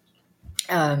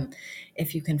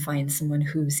if you can find someone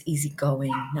who's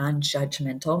easygoing,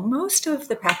 non-judgmental. Most of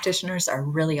the practitioners are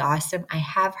really awesome. I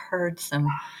have heard some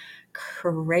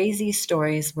crazy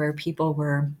stories where people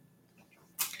were,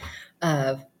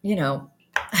 you know,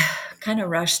 kind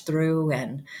of rushed through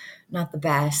and not the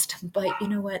best. But you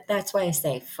know what? That's why I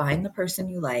say find the person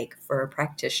you like for a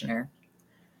practitioner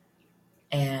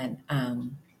and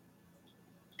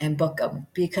book them,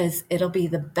 because it'll be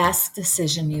the best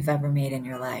decision you've ever made in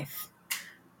your life.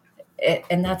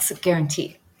 And that's a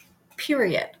guarantee.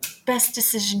 Period. Best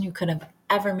decision you could have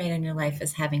ever made in your life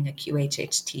is having a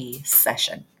QHHT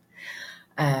session.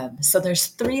 So there's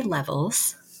 3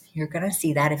 levels. You're going to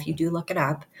see that if you do look it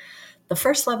up. The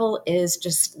first level is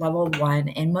just level 1,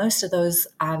 and most of those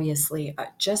obviously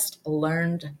just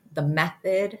learned the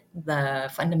method,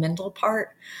 the fundamental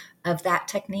part of that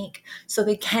technique, so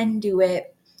they can do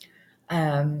it.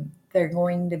 They're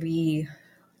going to be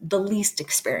the least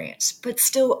experienced, but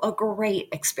still a great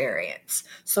experience.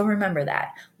 So remember that.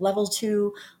 Level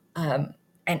 2,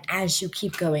 and as you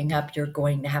keep going up, you're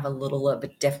going to have a little of a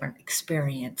different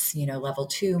experience. Level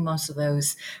 2, most of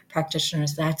those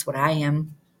practitioners, that's what I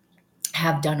am,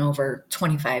 have done over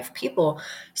 25 people.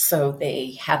 So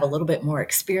they have a little bit more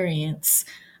experience.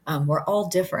 We're all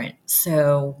different.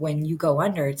 So when you go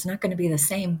under, it's not going to be the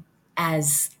same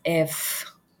as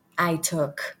if I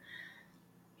took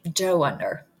Joe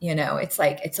under. It's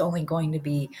like it's only going to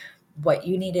be what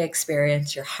you need to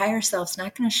experience. Your higher self's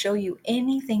not going to show you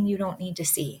anything you don't need to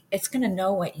see. It's going to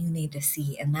know what you need to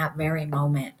see in that very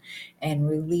moment and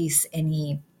release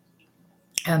any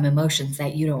emotions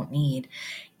that you don't need.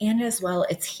 And as well,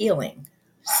 it's healing.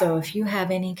 So if you have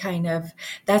any kind of,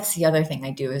 that's the other thing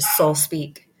I do is soul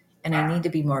speak. And I need to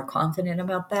be more confident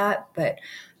about that. But,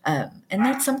 and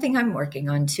that's something I'm working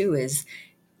on too, is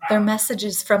their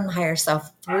messages from the higher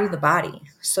self through the body.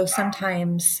 So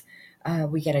sometimes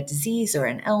we get a disease or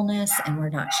an illness and we're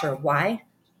not sure why.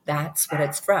 That's what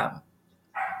it's from.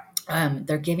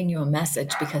 They're giving you a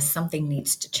message because something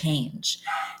needs to change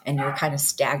and you're kind of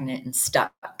stagnant and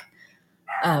stuck.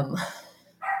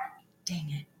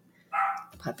 Dang it.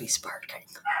 Puppy's barking.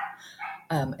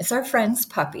 It's our friend's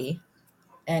puppy,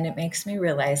 and it makes me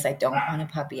realize I don't want a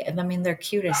puppy. And I mean, they're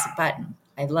cute as a button.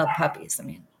 I love puppies. I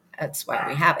mean, that's why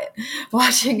we have it,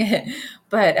 watching it.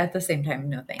 But at the same time,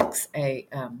 no thanks. I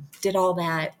did all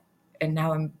that, and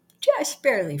now I'm just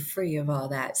barely free of all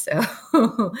that. So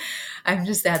I'm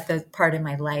just at the part in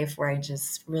my life where I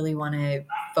just really want to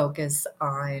focus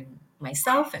on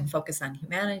myself and focus on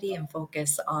humanity and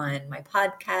focus on my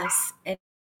podcasts and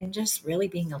just really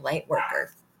being a light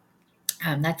worker.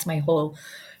 That's my whole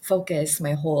focus,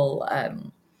 my whole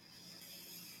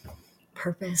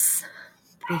purpose,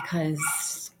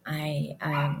 because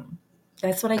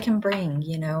that's what I can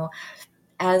bring,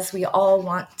 as we all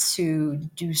want to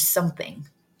do something,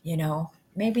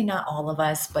 maybe not all of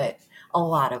us, but a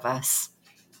lot of us.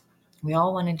 We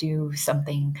all want to do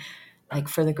something like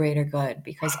for the greater good,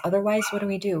 because otherwise, what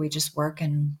do? We just work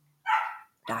and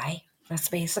die. That's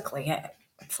basically it.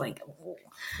 It's like,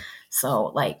 so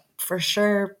like for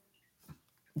sure,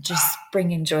 just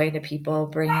bringing joy to people,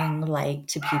 bringing light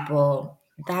to people.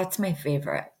 That's my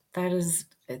favorite.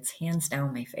 It's hands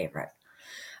down my favorite.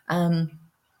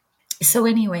 So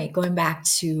anyway, going back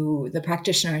to the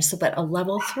practitioners, so but a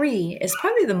level 3 is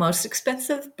probably the most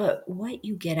expensive, but what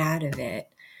you get out of it,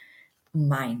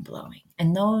 mind blowing.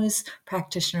 And those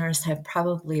practitioners have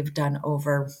probably done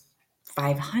over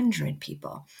 500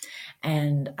 people.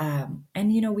 And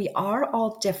we are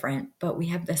all different, but we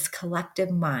have this collective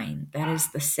mind that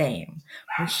is the same.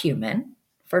 We're human,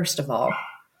 first of all.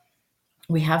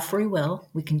 We have free will.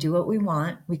 We can do what we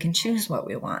want. We can choose what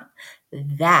we want.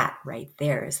 That right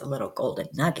there is a little golden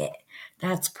nugget.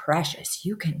 That's precious.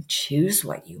 You can choose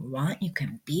what you want. You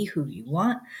can be who you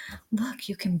want. Look,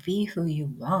 you can be who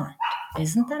you want.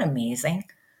 Isn't that amazing?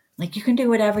 Like you can do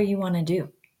whatever you want to do.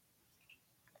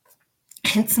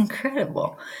 It's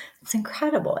incredible. It's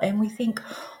incredible. And we think,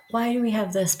 why do we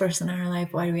have this person in our life?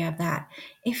 Why do we have that?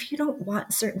 If you don't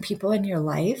want certain people in your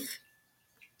life,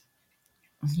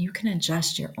 you can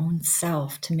adjust your own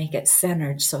self to make it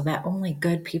centered so that only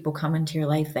good people come into your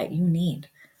life that you need.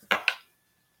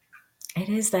 It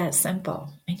is that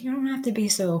simple. And you don't have to be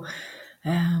so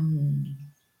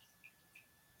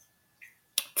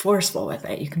forceful with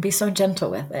it. You can be so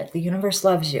gentle with it. The universe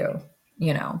loves you,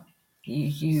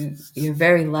 you're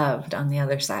very loved on the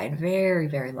other side. Very,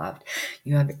 very loved.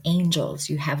 You have angels,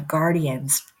 you have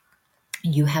guardians,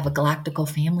 you have a galactical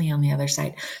family on the other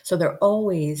side. So they're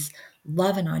always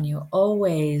loving on you,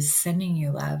 always sending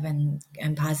you love and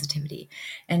positivity.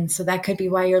 And so that could be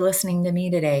why you're listening to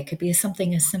me today. It could be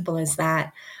something as simple as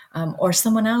that, or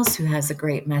someone else who has a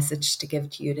great message to give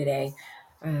to you today.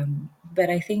 But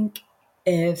I think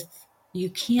if you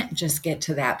can't just get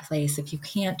to that place, if you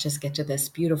can't just get to this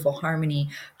beautiful harmony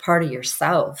part of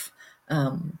yourself,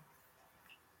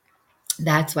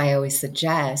 that's why I always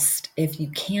suggest if you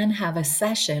can have a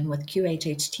session with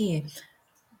QHHT,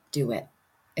 do it.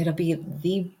 It'll be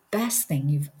the best thing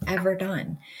you've ever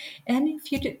done. And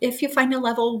if you find a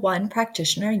level one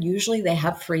practitioner, usually they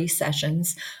have free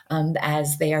sessions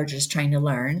as they are just trying to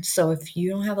learn. So if you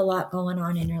don't have a lot going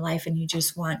on in your life and you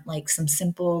just want like some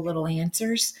simple little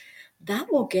answers,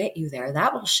 that will get you there.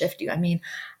 That will shift you. I mean,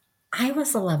 I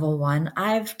was a level one.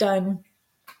 I've done,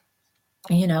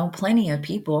 plenty of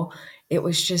people. It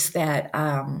was just that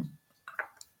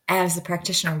as a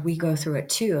practitioner, we go through it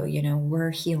too.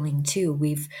 We're healing too.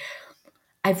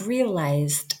 I've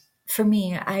realized, for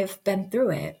me, I've been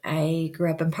through it. I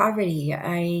grew up in poverty.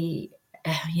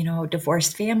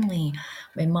 Divorced family.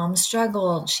 My mom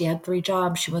struggled. She had 3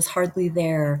 jobs. She was hardly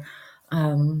there.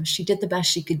 She did the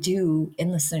best she could do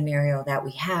in the scenario that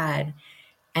we had.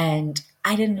 And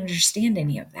I didn't understand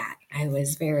any of that. I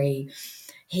was very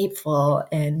hateful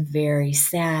and very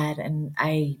sad. And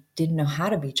I didn't know how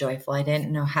to be joyful. I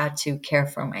didn't know how to care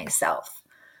for myself.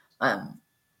 Um,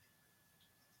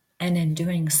 and in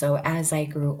doing so, as I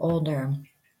grew older,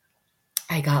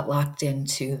 I got locked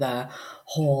into the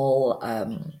whole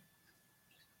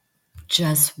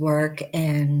just work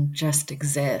and just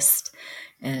exist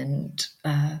and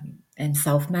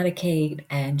self medicate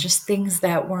and just things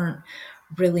that weren't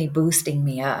really boosting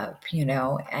me up,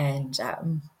 and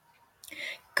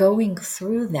going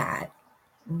through that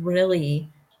really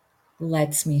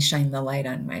lets me shine the light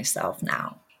on myself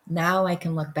now. Now I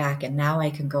can look back and now I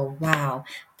can go, wow,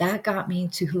 that got me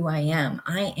to who I am.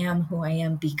 I am who I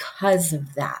am because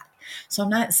of that. So I'm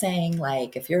not saying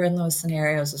like if you're in those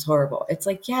scenarios it's horrible. It's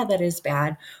like, yeah, that is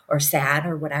bad or sad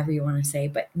or whatever you want to say.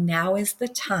 But now is the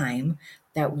time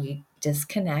that we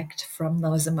disconnect from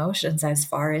those emotions as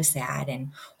far as sad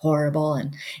and horrible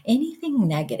and anything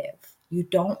negative. You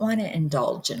don't want to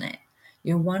indulge in it.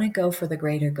 You want to go for the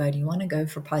greater good. You want to go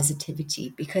for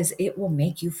positivity because it will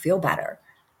make you feel better.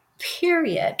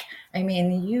 Period. I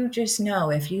mean, you just know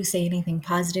if you say anything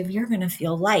positive, you're going to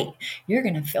feel light. You're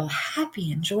going to feel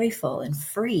happy and joyful and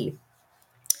free.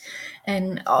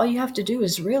 And all you have to do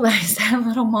is realize that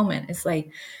little moment. It's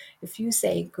like if you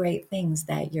say great things,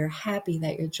 that you're happy,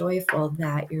 that you're joyful,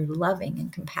 that you're loving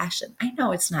and compassionate. I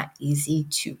know it's not easy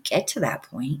to get to that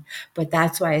point, but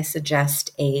that's why I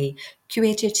suggest a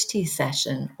QHHT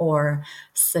session or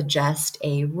suggest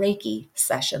a Reiki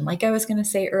session. Like I was going to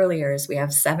say earlier, is we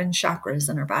have 7 chakras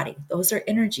in our body. Those are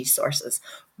energy sources.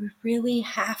 We really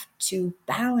have to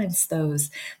balance those.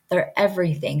 They're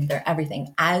everything. They're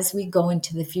everything as we go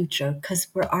into the future because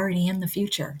we're already in the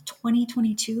future.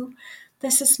 2022,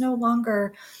 this is no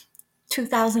longer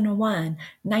 2001,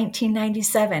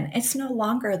 1997. It's no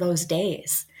longer those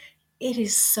days. It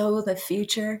is so the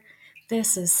future.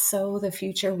 This is so the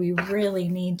future. We really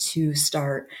need to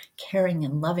start caring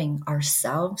and loving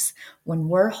ourselves. When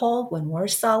we're whole, when we're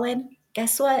solid,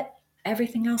 guess what?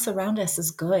 Everything else around us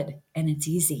is good and it's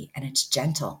easy and it's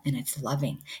gentle and it's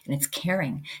loving and it's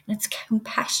caring and it's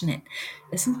compassionate.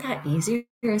 Isn't that easier?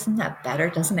 Isn't that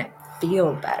better? Doesn't it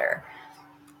feel better?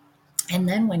 And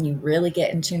then when you really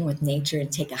get in tune with nature and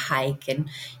take a hike and,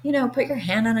 put your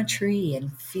hand on a tree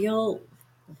and feel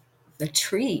the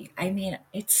tree. I mean,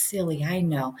 it's silly, I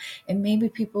know. And maybe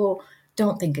people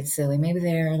don't think it's silly. Maybe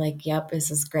they're like, yep,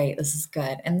 this is great. This is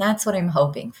good. And that's what I'm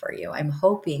hoping for you. I'm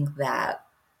hoping that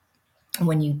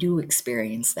when you do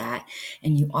experience that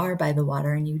and you are by the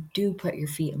water and you do put your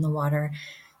feet in the water,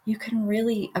 you can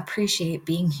really appreciate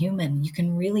being human. You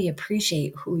can really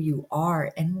appreciate who you are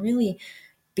and really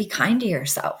be kind to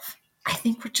yourself. I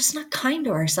think we're just not kind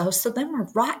to ourselves. So then we're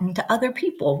rotten to other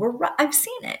people. I've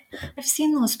seen it. I've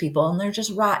seen those people and they're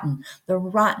just rotten. They're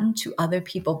rotten to other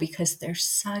people because there's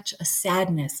such a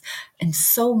sadness and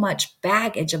so much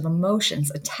baggage of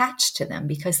emotions attached to them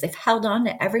because they've held on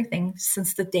to everything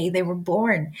since the day they were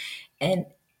born. And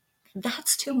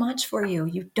that's too much for you.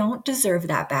 You don't deserve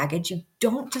that baggage. You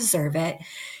don't deserve it.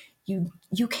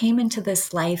 You came into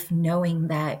this life knowing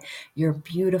that you're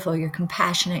beautiful, you're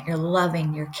compassionate, you're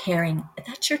loving, you're caring.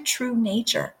 That's your true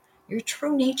nature. Your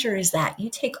true nature is that. You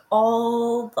take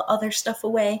all the other stuff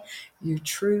away, your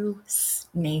true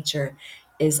nature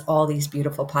is all these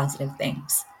beautiful positive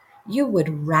things. You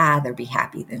would rather be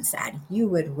happy than sad. You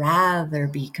would rather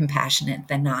be compassionate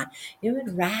than not. You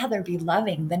would rather be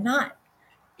loving than not.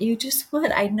 You just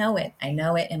would. I know it. I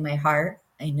know it in my heart.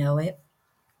 I know it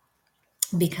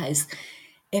because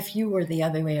if you were the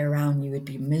other way around, you would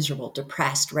be miserable,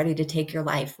 depressed, ready to take your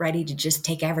life, ready to just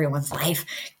take everyone's life.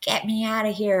 Get me out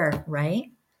of here, right?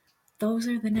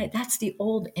 That's the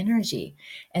old energy.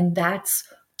 And that's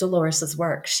Dolores's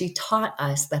work. She taught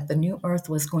us that the new earth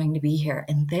was going to be here,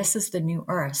 and this is the new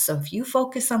earth. So if you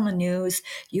focus on the news,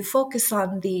 you focus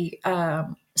on the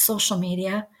social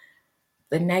media,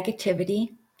 the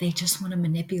negativity, They just want to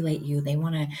manipulate you. They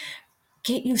want to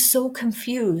get you so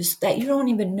confused that you don't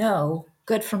even know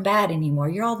good from bad anymore.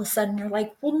 You're all of a sudden, you're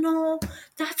like, well, no,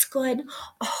 that's good.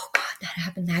 Oh, God, that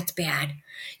happened. That's bad,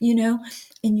 you know?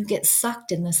 And you get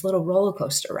sucked in this little roller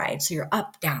coaster ride. So you're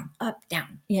up, down,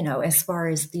 as far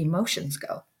as the emotions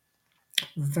go,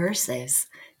 versus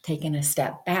taking a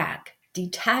step back,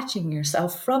 detaching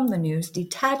yourself from the news,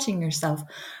 detaching yourself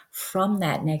from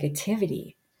that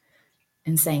negativity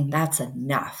and saying, that's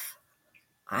enough.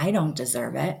 I don't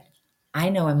deserve it. I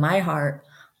know in my heart,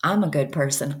 I'm a good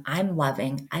person. I'm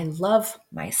loving. I love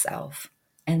myself.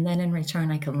 And then in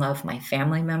return, I can love my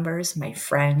family members, my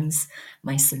friends,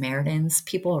 my Samaritans,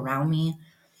 people around me.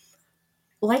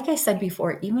 Like I said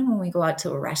before, even when we go out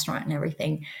to a restaurant and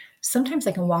everything, sometimes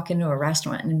I can walk into a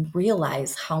restaurant and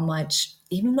realize how much,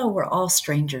 even though we're all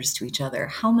strangers to each other,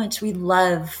 how much we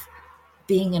love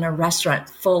being in a restaurant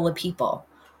full of people,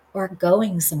 or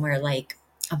going somewhere like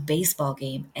a baseball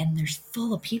game and there's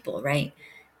full of people, right?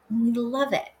 And we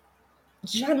love it.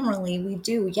 Generally, we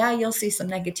do. Yeah, you'll see some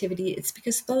negativity. It's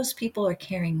because those people are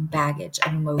carrying baggage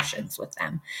and emotions with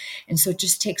them. And so it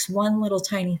just takes one little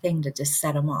tiny thing to just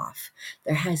set them off.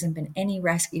 There hasn't been any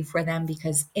rescue for them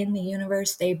because in the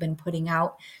universe, they've been putting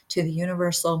out to the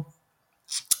universal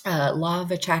law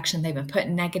of attraction. They've been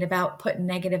putting negative out, putting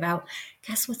negative out.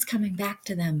 Guess what's coming back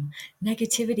to them?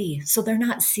 Negativity. So they're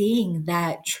not seeing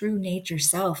that true nature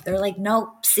self. They're like,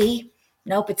 nope, see?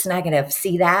 Nope, it's negative.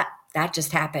 See that? That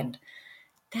just happened.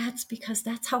 That's because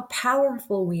that's how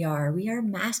powerful we are. We are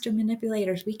master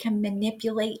manipulators. We can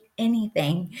manipulate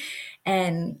anything.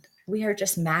 And we are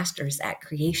just masters at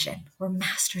creation. We're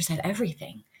masters at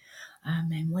everything.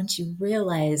 And once you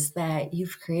realize that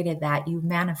you've created that, you've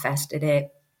manifested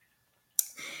it,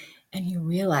 and you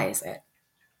realize it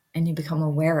and you become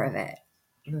aware of it,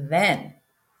 then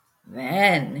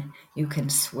you can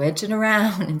switch it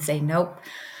around and say, nope,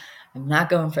 I'm not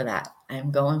going for that.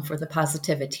 I'm going for the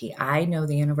positivity. I know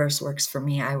the universe works for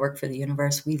me. I work for the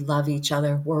universe. We love each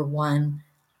other. We're one,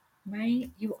 right?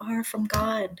 You are from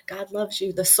God. God loves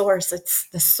you. The source, it's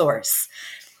the source.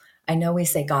 I know we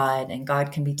say God, and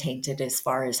God can be tainted as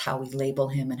far as how we label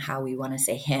him and how we want to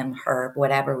say him, her,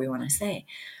 whatever we want to say.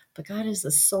 But God is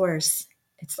the source.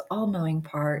 It's the all knowing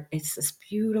part. It's this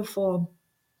beautiful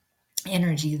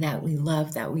energy that we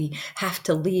love, that we have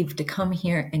to leave to come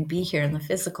here and be here in the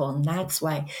physical. And that's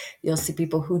why you'll see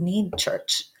people who need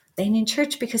church. They need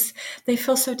church because they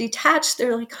feel so detached.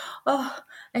 They're like, oh,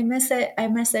 I miss it. I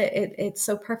miss it. It's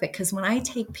so perfect. Because when I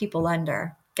take people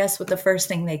under, guess what the first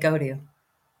thing they go to?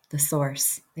 The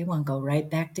source. They want to go right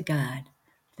back to God.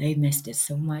 They missed it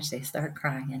so much. They start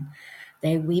crying.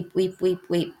 They weep, weep, weep,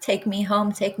 weep. Take me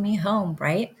home,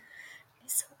 right?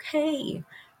 It's okay.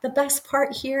 The best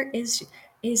part here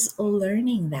is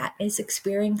learning that, is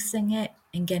experiencing it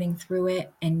and getting through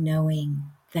it and knowing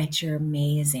that you're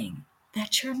amazing.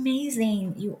 That you're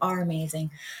amazing. You are amazing.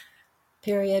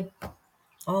 Period.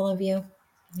 All of you.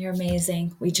 You're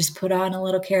amazing. We just put on a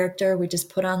little character. We just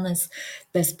put on this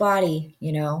body,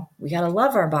 We got to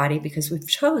love our body because we've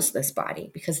chose this body,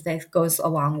 because that goes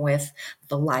along with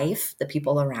the life, the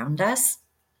people around us.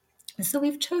 And so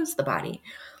we've chose the body.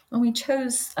 When we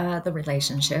chose the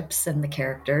relationships and the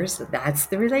characters, that's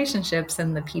the relationships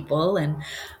and the people. And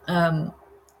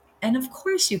of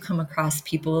course you come across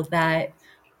people that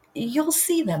you'll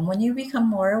see them when you become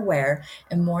more aware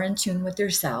and more in tune with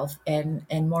yourself, and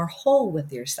more whole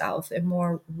with yourself, and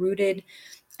more rooted,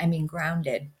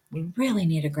 grounded. We really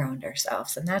need to ground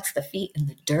ourselves. And that's the feet in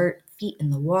the dirt, feet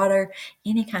in the water,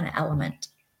 any kind of element.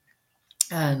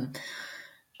 Um,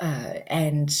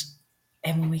 and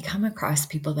when we come across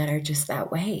people that are just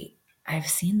that way, I've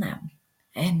seen them,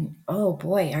 and oh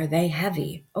boy, are they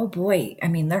heavy. Oh boy,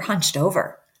 they're hunched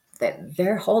over, that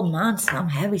they're holding on to some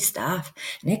heavy stuff.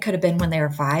 And it could have been when they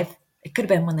were 5, it could have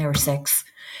been when they were 6.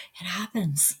 It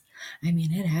happens.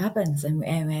 It happens.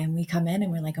 And we come in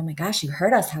and we're like, oh my gosh, you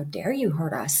hurt us. How dare you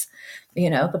hurt us?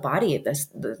 The body of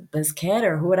this kid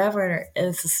or whatever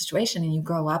is the situation. And you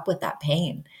grow up with that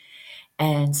pain.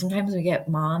 And sometimes we get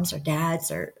moms or dads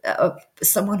or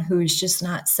someone who's just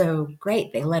not so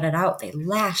great. They let it out. They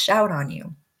lash out on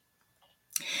you.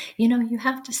 You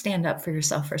have to stand up for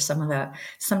yourself for some of that.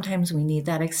 Sometimes we need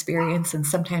that experience. And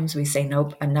sometimes we say,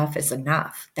 nope, enough is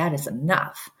enough. That is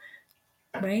enough.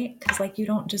 Right? Because you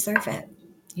don't deserve it.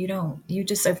 You don't. You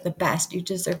deserve the best. You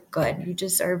deserve good. You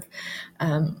deserve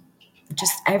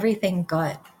just everything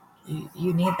good.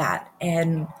 You need that.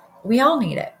 And we all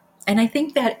need it. And I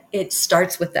think that it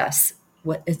starts with us.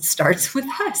 It starts with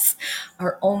us,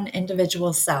 our own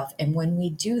individual self. And when we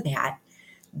do that,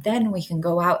 then we can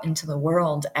go out into the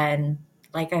world and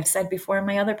Like I've said before in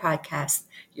my other podcast,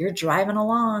 you're driving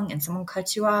along and someone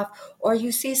cuts you off, or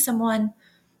you see someone.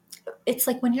 It's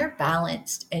like when you're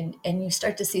balanced and you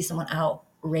start to see someone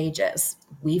outrageous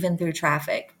weaving through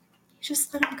traffic, you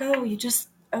just let them go. You just,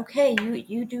 okay,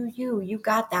 you do you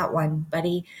got that one,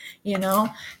 buddy, you know,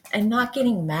 and not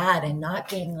getting mad and not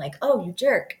being like, oh, you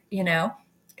jerk, you know.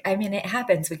 I mean, it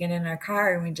happens. We get in our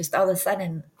car and we just all of a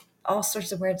sudden all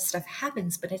sorts of weird stuff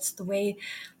happens, but it's the way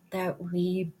that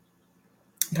we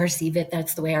perceive it.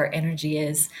 That's the way our energy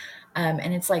is.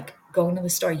 And it's like going to the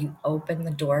store, you open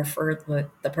the door for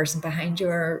the person behind you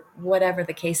or whatever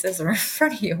the case is, or in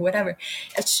front of you, whatever.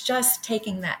 It's just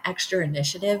taking that extra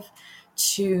initiative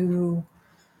to,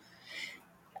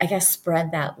 I guess,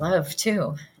 spread that love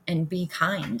too and be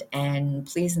kind and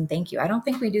please and thank you. I don't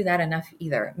think we do that enough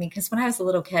either. I mean, because when I was a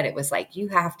little kid, it was like, you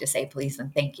have to say please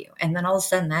and thank you. And then all of a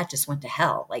sudden that just went to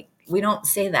hell. Like, we don't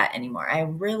say that anymore. I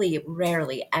really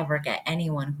rarely ever get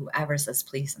anyone who ever says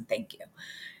please and thank you.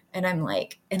 And I'm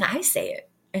like, and I say it.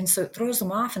 And so it throws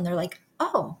them off and they're like,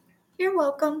 oh, you're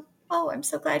welcome. Oh, I'm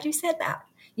so glad you said that.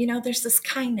 You know, there's this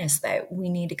kindness that we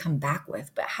need to come back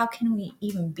with. But how can we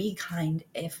even be kind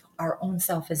if our own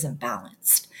self isn't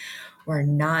balanced? We're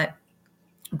not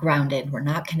grounded. We're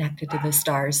not connected to the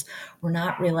stars. We're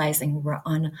not realizing we're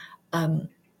on um,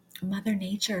 Mother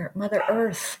Nature, Mother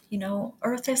Earth. You know,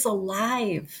 Earth is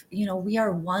alive. You know, we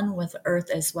are one with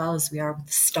Earth as well as we are with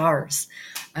the stars.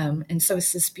 And so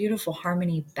it's this beautiful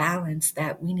harmony balance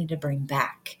that we need to bring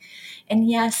back. And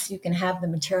yes, you can have the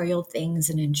material things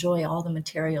and enjoy all the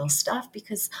material stuff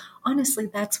because honestly,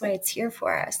 that's why it's here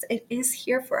for us. It is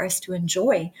here for us to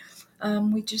enjoy.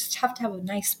 We just have to have a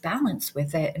nice balance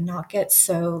with it and not get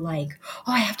so like,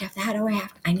 oh, I have to have that. Oh,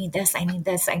 I need this. I need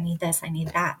this. I need this. I need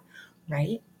that.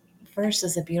 Right?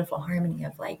 Versus a beautiful harmony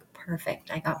of like,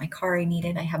 perfect. I got my car I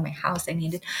needed. I have my house I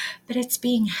needed. But it's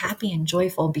being happy and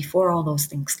joyful before all those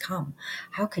things come.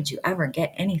 How could you ever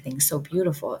get anything so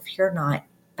beautiful if you're not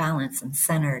balanced and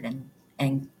centered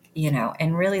and you know,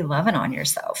 and really loving on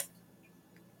yourself?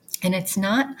 And it's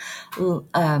not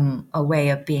a way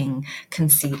of being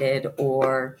conceited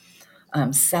or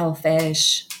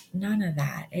selfish. None of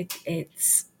that.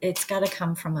 It's got to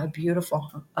come from a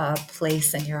beautiful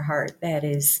place in your heart that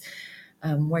is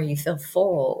where you feel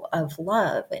full of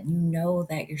love and you know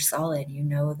that you're solid. You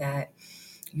know that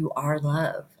you are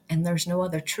love, and there's no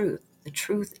other truth. The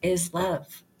truth is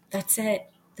love. That's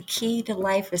it. The key to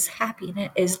life is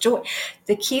happiness, is joy.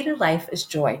 The key to life is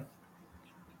joy.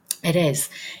 It is.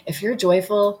 If you're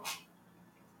joyful,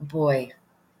 boy,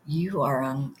 you are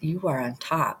on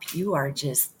top. You are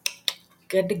just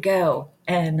good to go.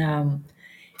 And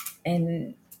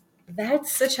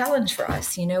that's a challenge for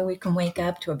us. You know, we can wake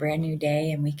up to a brand new day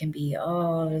and we can be,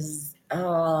 I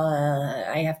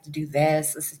have to do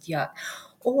this. This is yuck.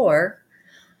 Or,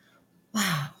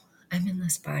 wow, I'm in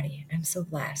this body. I'm so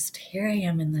blessed. Here I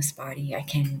am in this body. I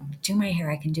can do my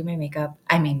hair. I can do my makeup.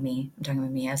 I mean, me. I'm talking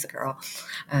about me as a girl.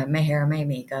 My hair, my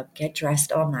makeup, get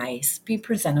dressed all nice, be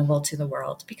presentable to the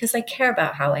world because I care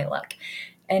about how I look.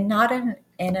 And not in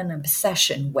an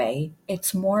obsession way.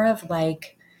 It's more of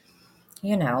like,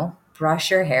 you know, brush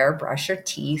your hair, brush your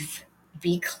teeth,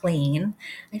 be clean.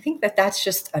 I think that that's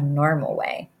just a normal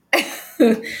way.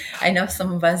 I know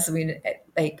some of us, we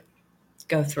like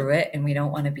go through it and we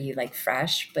don't want to be like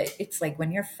fresh, but it's like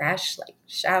when you're fresh, like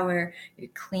shower, you're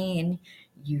clean,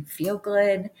 you feel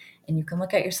good, and you can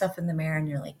look at yourself in the mirror and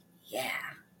you're like, yeah,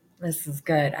 this is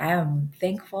good. I am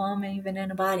thankful I'm even in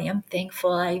a body. I'm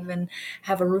thankful I even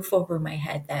have a roof over my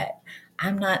head, that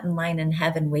I'm not in line in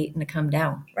heaven waiting to come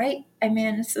down, right? I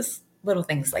mean, it's just little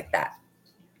things like that.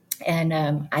 And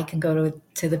I can go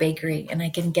to the bakery and I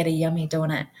can get a yummy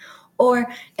donut. Or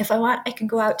if I want, I can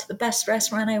go out to the best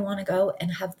restaurant I want to go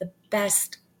and have the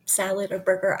best salad or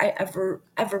burger I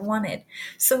ever wanted.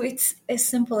 So it's as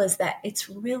simple as that. It's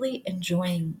really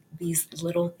enjoying these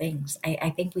little things.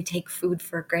 I think we take food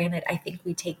for granted. I think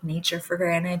we take nature for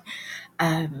granted.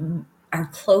 Our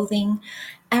clothing,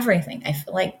 everything. I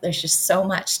feel like there's just so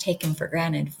much taken for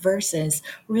granted versus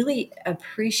really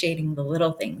appreciating the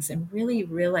little things and really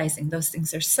realizing those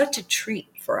things are such a treat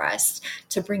for us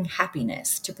to bring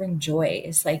happiness, to bring joy.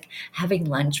 It's like having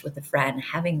lunch with a friend,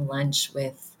 having lunch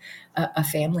with a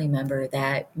family member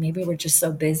that maybe we're just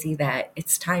so busy that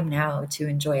it's time now to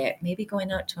enjoy it. Maybe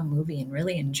going out to a movie and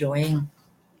really enjoying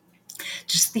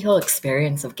just the whole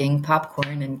experience of getting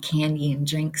popcorn and candy and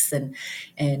drinks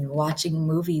and watching a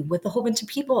movie with a whole bunch of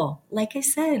people. Like I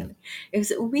said,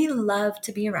 we love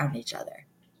to be around each other.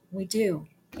 We do.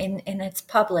 And it's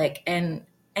public and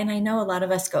I know a lot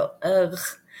of us go, ugh,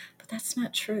 but that's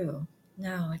not true.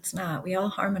 No, it's not. We all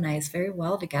harmonize very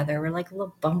well together. We're like a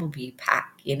little bumblebee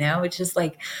pack, you know? It's just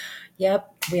like,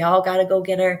 yep, we all got to go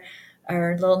get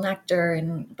our little nectar,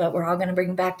 and but we're all going to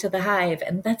bring it back to the hive,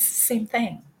 and that's the same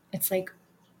thing. It's like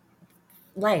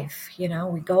life, you know?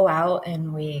 We go out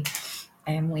and we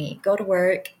go to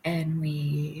work and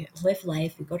we live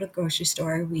life. We go to the grocery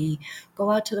store, we go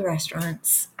out to the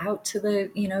restaurants, out to the,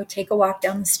 you know, take a walk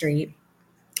down the street,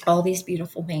 all these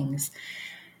beautiful things.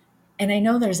 And I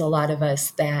know there's a lot of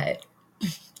us that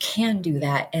can do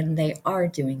that and they are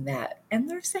doing that. And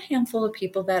there's a handful of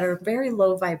people that are very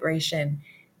low vibration.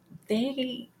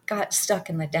 They got stuck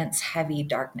in the dense, heavy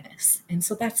darkness. And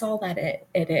so that's all that it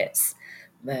is.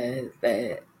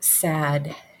 The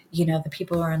sad, you know, the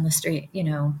people who are on the street, you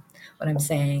know, what I'm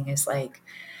saying is like,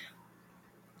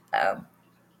 um,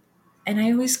 and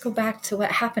I always go back to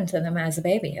what happened to them as a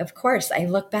baby. Of course, I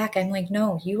look back, I'm like,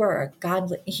 no, you are a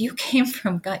godly, you came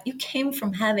from God, you came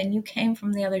from heaven, you came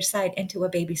from the other side into a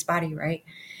baby's body, right?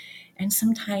 And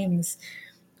sometimes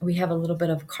we have a little bit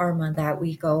of karma that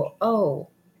we go, oh,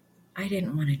 I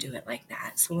didn't want to do it like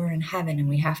that. So we're in heaven and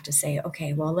we have to say,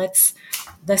 okay, well, this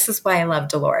is why I love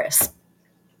Dolores,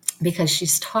 because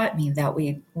she's taught me that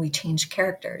we change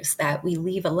characters, that we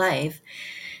leave a life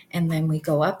and then we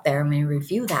go up there and we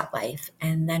review that life.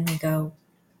 And then we go,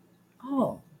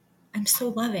 oh, I'm so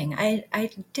loving. I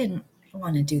didn't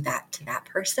want to do that to that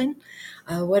person,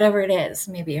 whatever it is,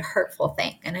 maybe a hurtful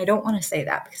thing. And I don't want to say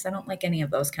that because I don't like any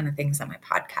of those kind of things on my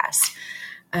podcast.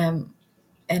 Um,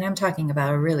 and I'm talking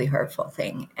about a really hurtful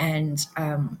thing. And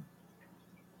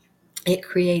it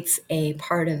creates a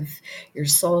part of your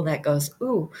soul that goes,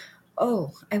 ooh,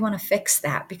 oh, I want to fix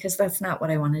that because that's not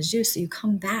what I want to do. So you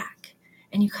come back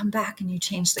and you come back and you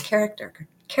change the character.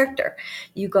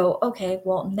 You go, okay,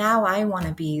 well, now I want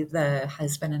to be the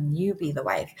husband and you be the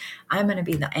wife. I'm going to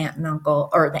be the aunt and uncle,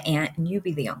 or the aunt and you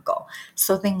be the uncle.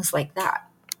 So things like that.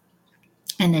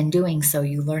 And in doing so,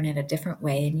 you learn it a different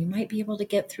way, and you might be able to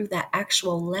get through that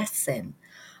actual lesson,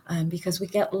 because we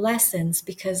get lessons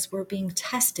because we're being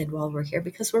tested while we're here,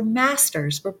 because we're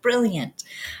masters, we're brilliant.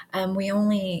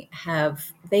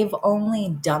 They've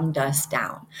only dumbed us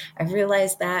down. I've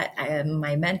realized that.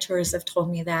 My mentors have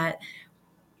told me that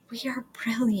we are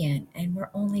brilliant and we're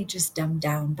only just dumbed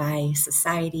down by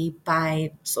society,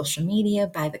 by social media,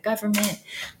 by the government.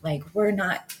 Like, we're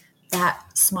not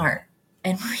that smart.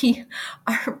 And we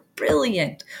are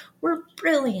brilliant. We're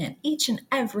brilliant. Each and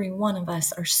every one of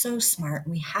us are so smart.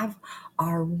 We have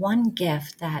our one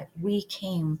gift that we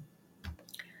came.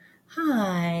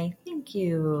 Hi, thank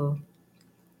you.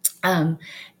 Um,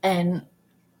 and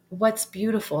what's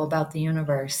beautiful about the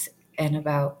universe and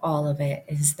about all of it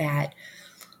is that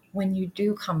when you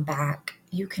do come back,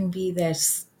 you can be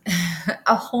this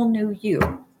a whole new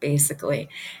you, basically.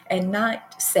 And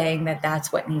not saying that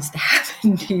that's what needs to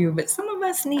happen to you, but some of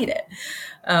us need it.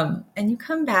 And you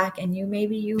come back and you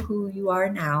maybe you who you are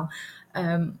now.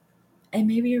 Um, and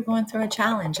maybe you're going through a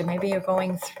challenge, and maybe you're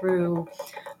going through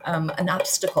an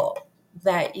obstacle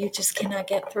that you just cannot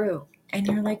get through. And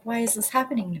you're like, why is this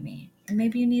happening to me? And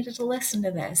maybe you needed to listen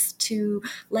to this to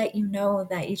let you know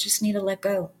that you just need to let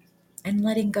go. And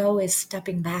letting go is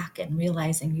stepping back and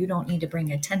realizing you don't need to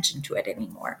bring attention to it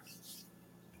anymore.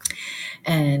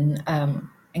 And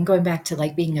going back to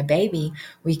like being a baby,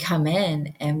 we come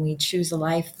in and we choose a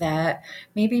life that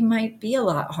maybe might be a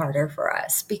lot harder for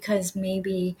us, because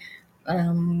maybe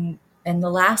in the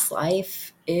last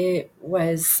life it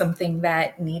was something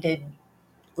that needed,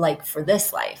 like, for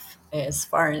this life, as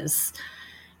far as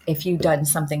if you've done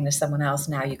something to someone else,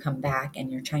 now you come back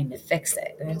and you're trying to fix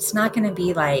it. And it's not going to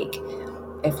be like,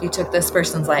 if you took this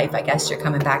person's life, I guess you're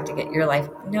coming back to get your life.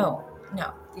 No,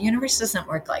 no. The universe doesn't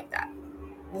work like that.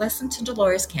 Listen to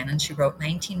Dolores Cannon. She wrote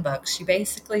 19 books. She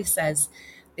basically says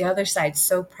the other side's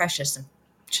so precious and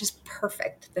just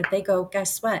perfect that they go,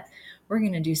 guess what? We're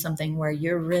going to do something where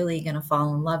you're really going to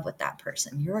fall in love with that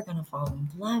person. You're going to fall in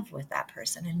love with that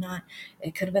person, and not,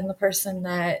 it could have been the person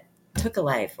that took a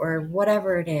life or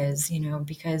whatever it is, you know,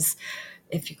 because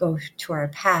if you go to our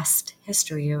past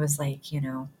history, it was like, you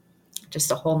know,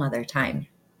 just a whole nother time,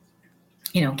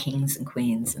 you know, kings and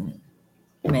queens and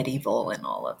medieval and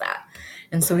all of that.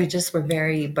 And so we just were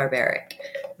very barbaric,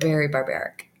 very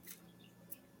barbaric.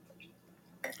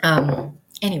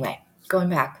 Anyway, going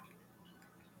back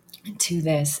to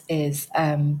this is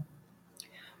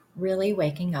really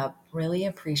waking up, really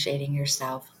appreciating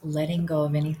yourself, letting go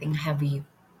of anything heavy.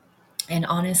 And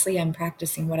honestly, I'm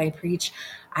practicing what I preach.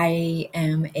 I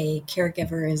am a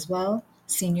caregiver as well,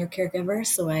 senior caregiver.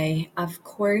 So I, of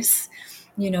course,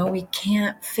 you know, we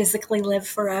can't physically live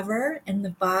forever in the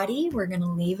body. We're going to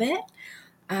leave it.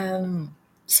 Um,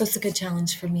 So it's a good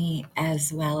challenge for me,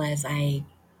 as well as I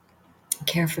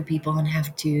care for people and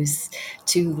have to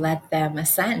let them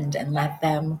ascend and let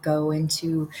them go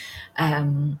into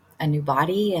a new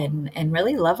body, and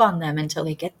really love on them until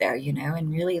they get there, and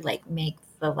really like make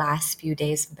the last few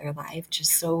days of their life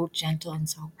just so gentle and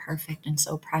so perfect and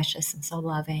so precious and so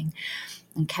loving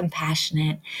and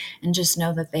compassionate, and just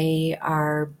know that they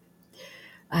are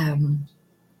um,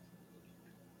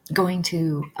 going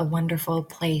to a wonderful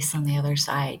place on the other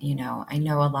side. I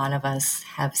know a lot of us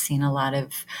have seen a lot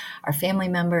of our family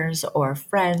members or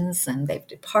friends and they've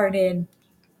departed,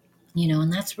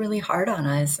 and that's really hard on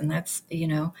us. And that's,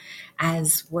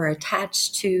 as we're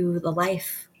attached to the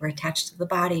life, we're attached to the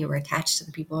body, we're attached to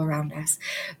the people around us.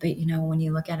 But, when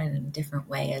you look at it in a different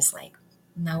way, it's like,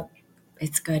 no,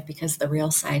 it's good, because the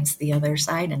real side's the other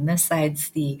side. And this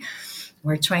side's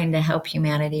we're trying to help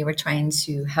humanity. We're trying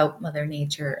to help Mother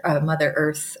Nature, Mother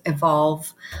Earth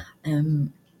evolve.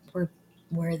 Um, we're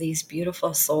we're these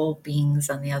beautiful soul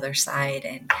beings on the other side,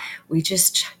 and we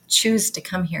just choose to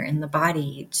come here in the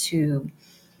body to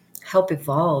help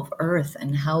evolve Earth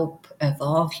and help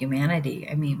evolve humanity.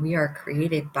 I mean, we are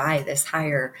created by this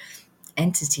higher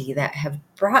entity that have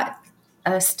brought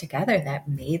us together, that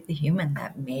made the human,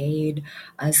 that made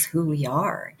us who we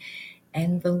are.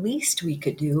 And the least we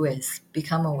could do is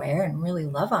become aware and really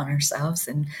love on ourselves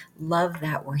and love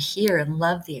that we're here and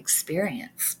love the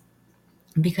experience.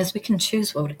 Because we can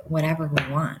choose whatever we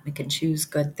want. We can choose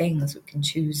good things. We can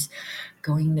choose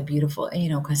going to beautiful,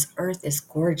 because Earth is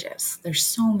gorgeous. There's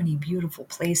so many beautiful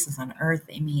places on Earth.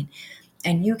 I mean,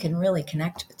 and you can really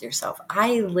connect with yourself.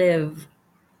 I live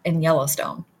in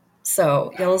Yellowstone,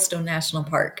 so Yellowstone National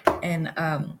Park. And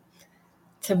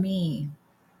to me,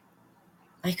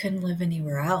 I couldn't live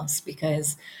anywhere else,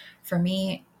 because for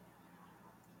me,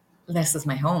 this is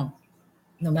my home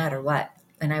no matter what.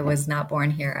 And I was not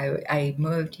born here. I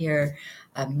moved here.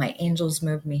 My angels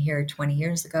moved me here 20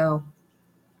 years ago.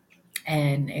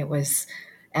 And it was,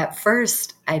 at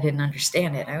first, I didn't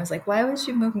understand it. I was like, why would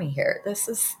you move me here? I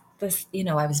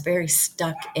was very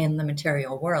stuck in the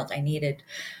material world. I needed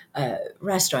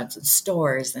restaurants and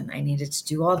stores, and I needed to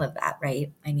do all of that,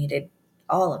 right? I needed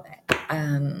all of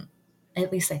it. At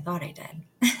least I thought I did.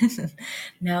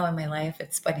 Now in my life,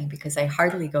 it's funny because I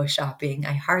hardly go shopping.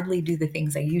 I hardly do the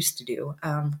things I used to do,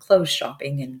 clothes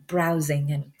shopping and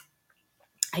browsing. And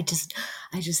I just,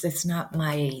 it's not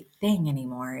my thing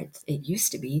anymore. It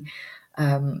used to be.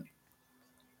 Um,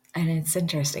 and it's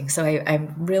interesting. So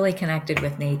I'm really connected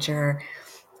with nature.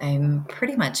 I'm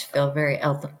pretty much feel very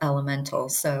elemental.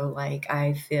 So like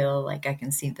I feel like I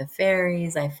can see the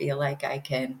fairies. I feel like I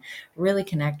can really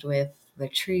connect with the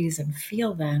trees and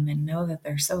feel them and know that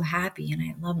they're so happy, and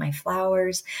I love my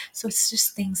flowers. So it's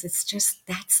just things, it's just,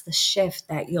 that's the shift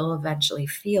that you'll eventually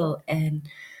feel, and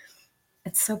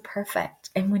it's so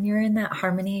perfect. And when you're in that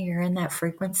harmony, you're in that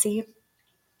frequency,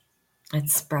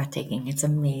 it's breathtaking. It's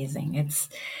amazing.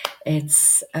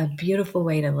 It's a beautiful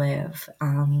way to live.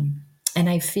 And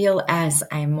I feel as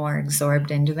I'm more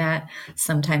absorbed into that,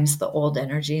 sometimes the old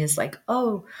energy is like,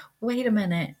 oh, wait a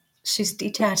minute. She's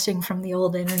detaching from the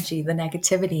old energy, the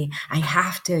negativity. I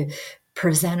have to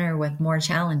present her with more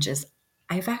challenges.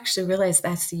 I've actually realized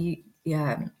that's the,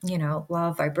 law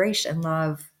of vibration, law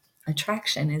of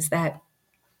attraction, is that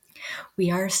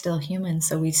we are still human.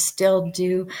 So we still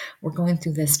do, we're going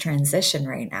through this transition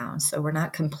right now. So we're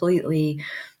not completely,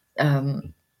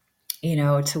 um,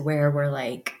 to where we're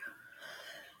like,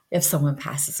 if someone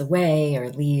passes away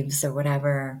or leaves or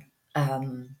whatever,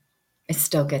 it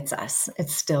still gets us. It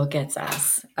still gets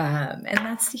us. And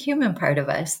that's the human part of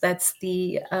us. That's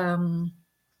the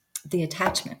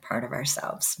attachment part of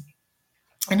ourselves.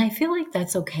 And I feel like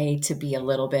that's okay to be a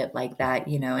little bit like that,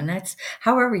 and that's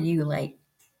however you like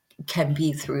can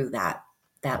be through that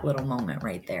little moment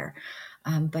right there.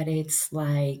 But it's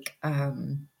like,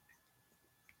 I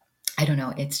don't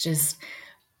know, it's just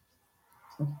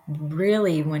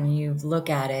really, when you look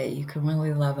at it, you can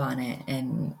really love on it,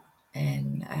 and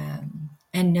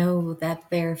know that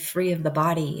they're free of the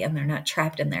body and they're not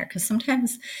trapped in there. Because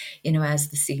sometimes, as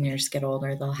the seniors get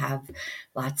older, they'll have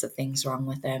lots of things wrong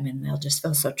with them and they'll just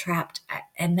feel so trapped.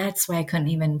 And that's why I couldn't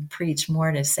even preach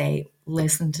more to say,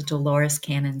 listen to Dolores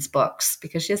Cannon's books,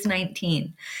 because she's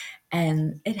 19,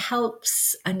 and it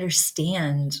helps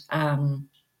understand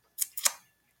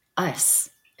us.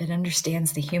 It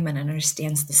understands the human, it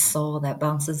understands the soul that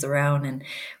bounces around and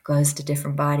goes to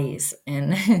different bodies.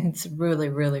 And it's really,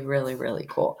 really, really, really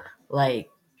cool. Like,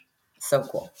 so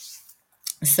cool.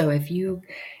 So if you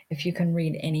can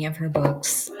read any of her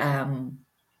books,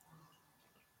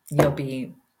 you'll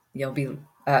be you'll be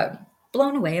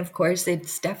blown away. Of course,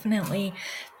 it's definitely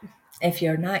if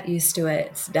you're not used to it,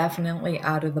 it's definitely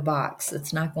out of the box.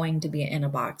 It's not going to be in a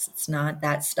box. It's not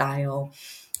that style.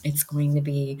 It's going to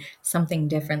be something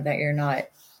different that you're not,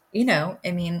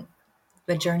 I mean,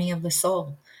 the journey of the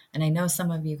soul. And I know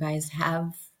some of you guys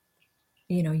have,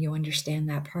 you understand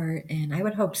that part, and I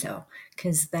would hope so,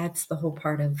 because that's the whole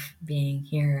part of being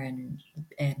here and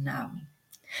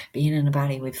being in a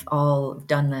body. We've all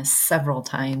done this several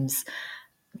times.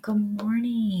 Good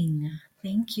morning.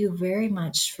 Thank you very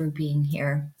much for being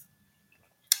here.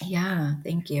 Yeah,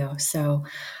 thank you. So,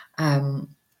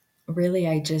 um, really,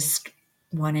 I just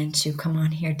wanted to come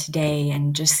on here today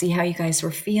and just see how you guys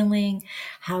were feeling,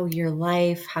 how your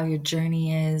life, how your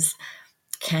journey is.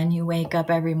 Can you wake up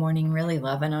every morning really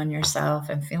loving on yourself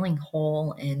and feeling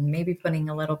whole, and maybe putting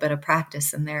a little bit of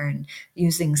practice in there and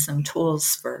using some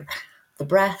tools for the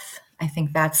breath? I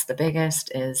think that's the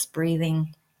biggest, is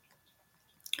breathing.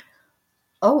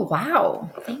 Oh, wow.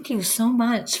 Thank you so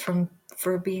much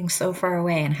for being so far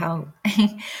away and how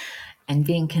and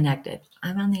being connected.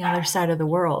 I'm on the other side of the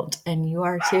world and you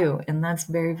are too, and that's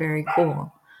very, very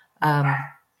cool. Um,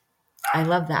 I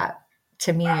love that.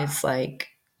 To me, it's like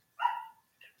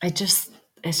it just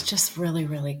it's just really,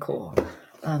 really cool.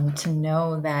 To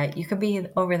know that you can be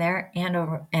over there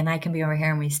and I can be over here,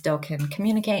 and we still can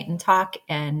communicate and talk,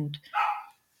 and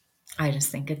I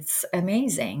just think it's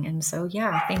amazing. And so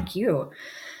yeah, thank you.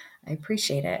 I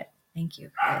appreciate it. Thank you,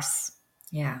 Chris.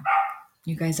 Yeah,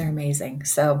 you guys are amazing.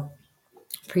 So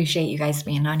appreciate you guys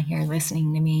being on here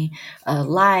listening to me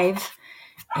live,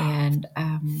 and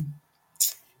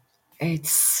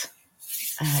it's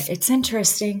it's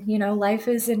interesting. Life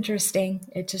is interesting.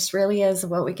 It just really is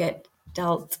what we get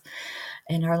dealt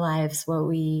in our lives, what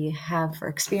we have for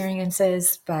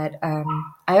experiences. But I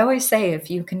always say, if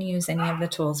you can use any of the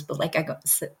tools, but like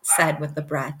said with the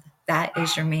breath, that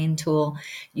is your main tool.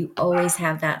 You always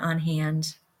have that on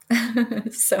hand.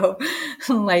 So,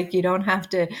 like, you don't have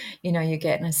to, you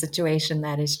get in a situation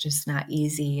that is just not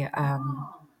easy.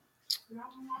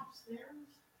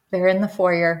 They're in the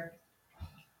foyer,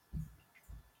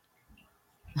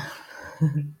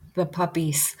 the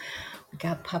puppies. We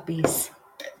got puppies.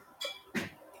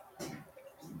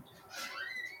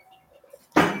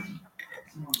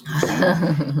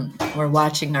 We're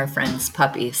watching our friends'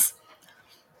 puppies.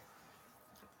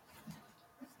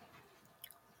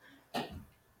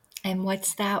 And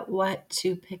what's that? What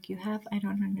to pick you have? I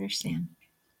don't understand.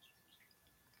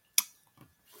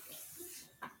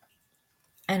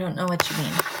 I don't know what you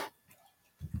mean.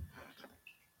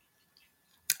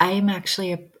 I am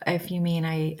actually, if you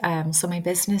mean, so my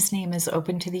business name is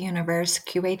Open to the Universe,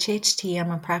 QHHT.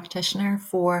 I'm a practitioner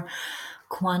for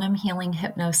quantum healing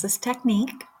hypnosis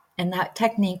technique. And that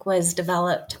technique was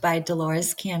developed by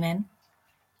Dolores Cannon.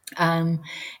 And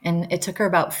it took her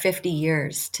about 50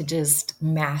 years to just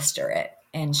master it.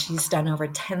 And she's done over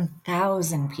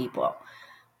 10,000 people.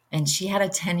 And she had a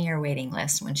 10-year waiting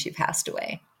list when she passed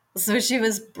away. So she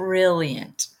was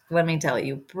brilliant. Let me tell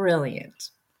you, brilliant.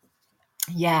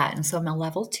 Yeah. And so I'm a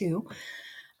level 2.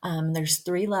 There's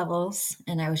 3 levels,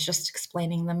 and I was just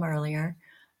explaining them earlier.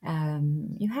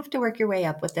 You have to work your way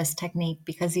up with this technique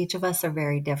because each of us are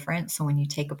very different. So when you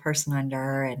take a person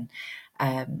under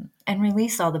and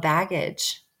release all the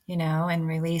baggage, and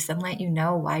release and let you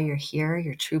know why you're here,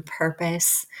 your true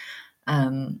purpose,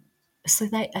 so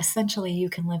that essentially you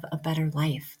can live a better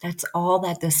life. That's all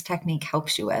that this technique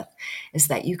helps you with, is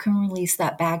that you can release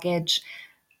that baggage,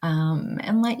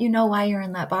 and let you know why you're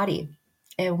in that body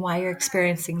and why you're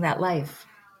experiencing that life.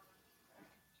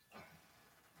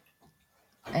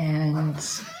 And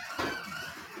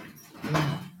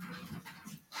yeah.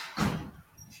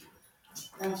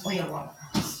 Wait.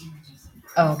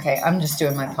 Oh, okay, I'm just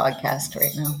doing my podcast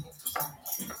right now.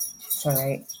 It's all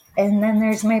right. And then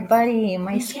there's my buddy,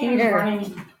 my Skeeter.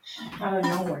 Out of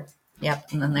nowhere.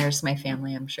 Yep, and then there's my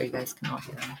family. I'm sure you guys can all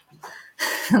hear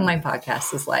them. My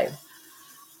podcast is live,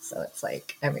 so it's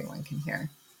like everyone can hear.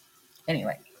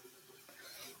 Anyway,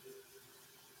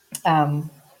 and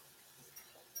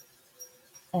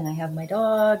I have my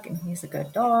dog, and he's a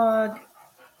good dog.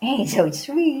 He's so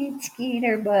sweet,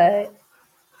 Skeeter, but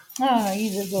oh,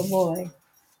 he's a good boy.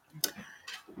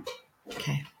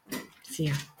 Okay, see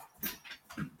ya.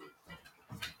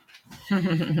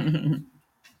 Yep.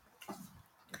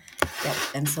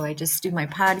 And so I just do my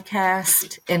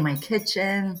podcast in my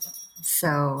kitchen.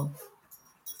 So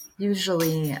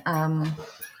usually, I'm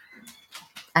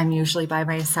usually by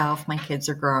myself. My kids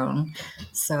are grown.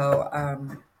 So,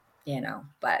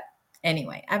 but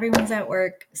anyway, everyone's at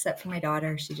work except for my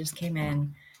daughter. She just came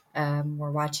in.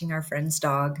 We're watching our friend's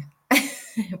dog.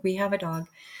 We have a dog,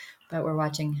 but we're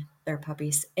watching their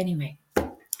puppies. Anyway,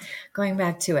 going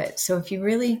back to it. So if you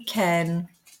really can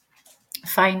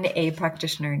find a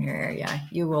practitioner in your area,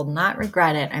 you will not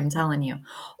regret it, I'm telling you.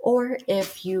 Or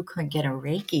if you could get a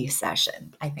Reiki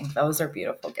session, I think those are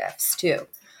beautiful gifts too.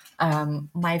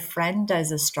 My friend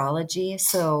does astrology,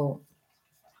 so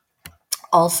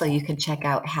also you can check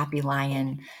out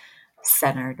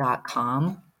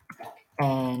happylioncenter.com.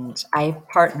 And I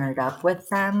partnered up with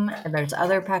them. And there's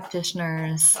other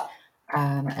practitioners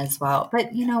as well. But,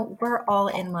 we're all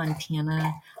in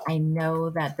Montana. I know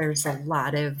that there's a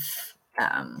lot of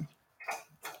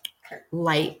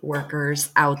light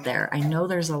workers out there. I know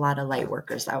there's a lot of light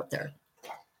workers out there.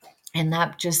 And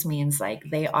that just means like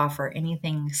they offer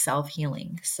anything self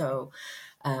healing. So,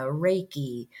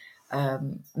 Reiki,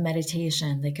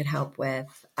 meditation, they could help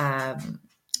with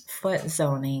foot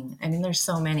zoning. I mean, there's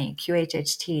so many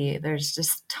QHHT. There's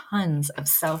just tons of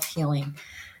self healing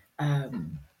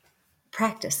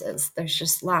practices. There's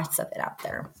just lots of it out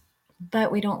there.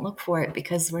 But we don't look for it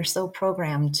because we're so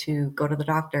programmed to go to the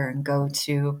doctor and go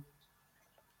to,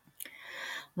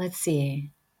 let's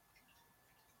see.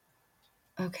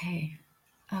 Okay.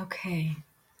 Okay.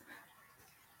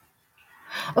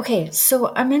 Okay.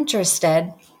 So I'm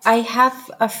interested. I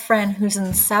have a friend who's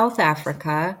in South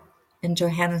Africa, in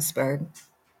Johannesburg,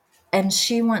 and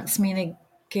she wants me to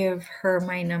give her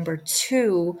my number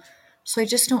too. So I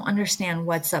just don't understand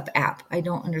WhatsApp app. I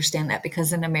don't understand that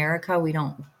because in America we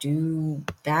don't do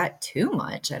that too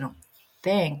much. I don't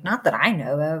think, not that I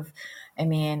know of. I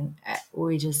mean,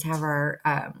 we just have our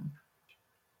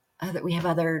we have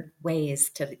other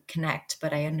ways to connect.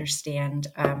 But I understand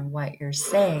what you're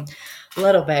saying a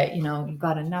little bit. You've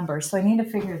got a number, so I need to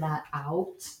figure that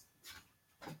out.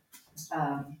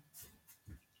 Um,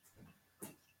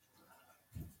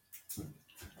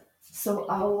 so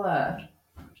I'll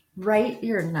write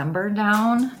your number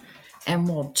down and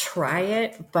we'll try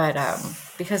it. But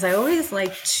because I always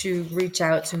like to reach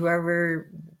out to whoever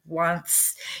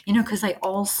wants, because I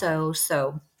also,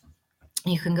 so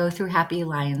you can go through Happy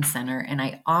Lion Center and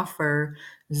I offer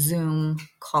Zoom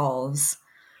calls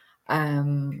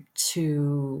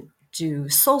to do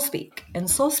Soul Speak. And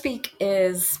Soul Speak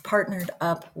is partnered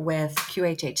up with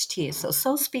QHHT. So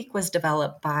Soul Speak was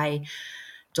developed by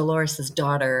Dolores's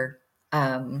daughter,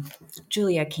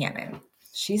 Julia Cannon.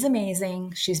 She's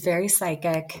amazing. She's very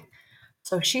psychic.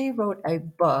 So she wrote a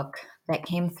book that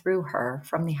came through her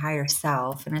from the higher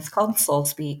self, and it's called Soul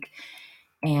Speak.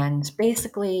 And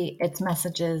basically, it's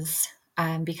messages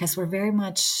because we're very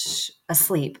much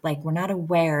asleep. Like, we're not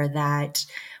aware that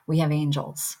we have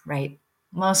angels, right?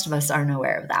 Most of us aren't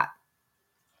aware of that.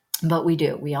 But we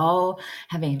do. We all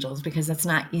have angels because it's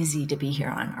not easy to be here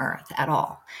on earth at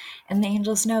all. And the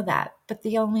angels know that. But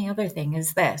the only other thing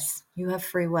is this: you have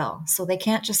free will. So they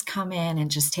can't just come in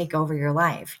and just take over your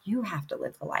life. You have to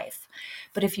live the life.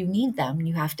 But if you need them,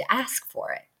 you have to ask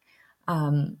for it.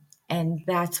 Um, and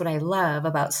that's what I love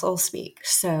about Soul Speak.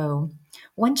 So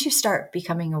once you start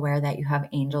becoming aware that you have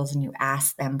angels and you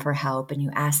ask them for help and you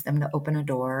ask them to open a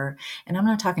door, and I'm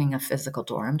not talking a physical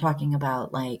door, I'm talking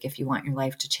about like if you want your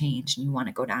life to change and you want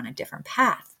to go down a different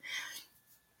path.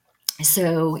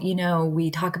 So, we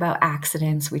talk about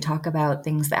accidents, we talk about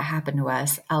things that happen to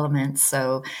us, elements.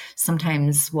 So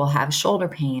sometimes we'll have shoulder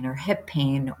pain or hip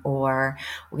pain or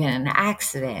we'll get in an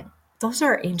accident. Those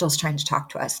are angels trying to talk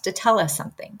to us to tell us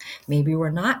something. Maybe we're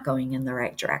not going in the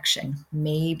right direction.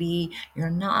 Maybe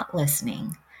you're not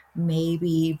listening.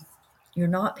 Maybe you're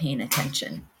not paying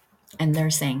attention. And they're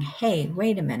saying, hey,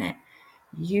 wait a minute.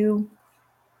 You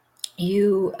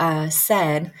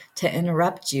said to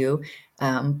interrupt you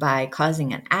by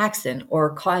causing an accident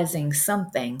or causing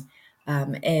something.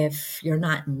 If you're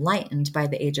not enlightened by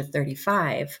the age of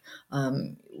 35,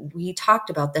 we talked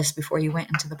about this before you went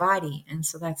into the body. And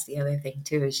so that's the other thing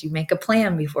too, is you make a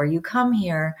plan before you come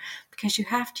here because you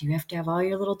have to have all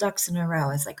your little ducks in a row.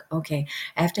 It's like, okay,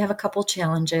 I have to have a couple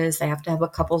challenges. I have to have a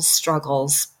couple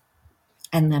struggles,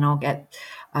 and then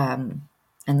and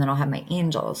then I'll have my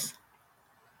angels.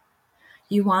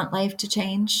 You want life to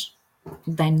change?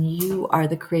 Then you are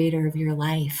the creator of your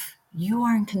life. You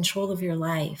are in control of your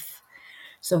life.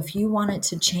 So if you want it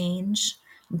to change,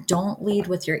 don't lead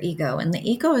with your ego. And the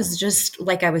ego is just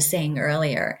like I was saying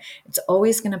earlier, it's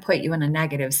always going to put you in a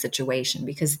negative situation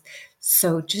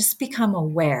so just become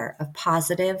aware of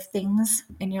positive things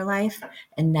in your life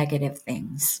and negative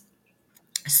things.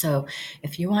 So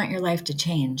if you want your life to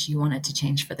change, you want it to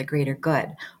change for the greater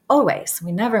good. Always.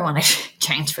 We never want to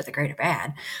change for the greater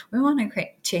bad. We want to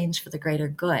change for the greater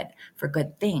good, for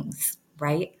good things,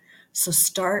 right? So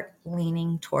start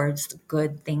leaning towards the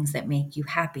good things that make you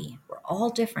happy. We're all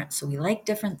different, so we like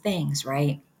different things,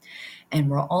 right? and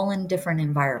we're all in different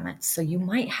environments. So you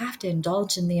might have to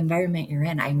indulge in the environment you're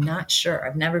in. I'm not sure.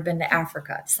 I've never been to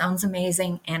Africa. It sounds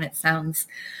amazing and it sounds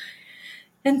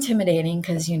intimidating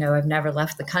because, I've never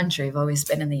left the country. I've always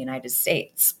been in the United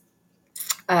States.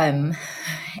 So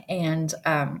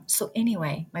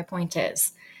anyway, my point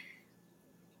is,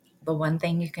 the one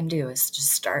thing you can do is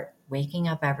just start waking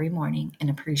up every morning and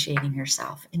appreciating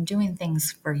yourself and doing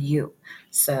things for you.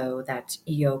 So that's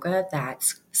yoga,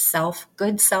 that's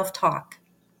good self-talk.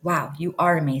 Wow, you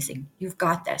are amazing. You've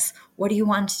got this. What do you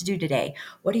want to do today?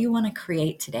 What do you want to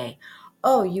create today?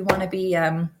 Oh, you want to be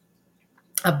a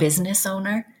business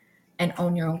owner and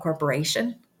own your own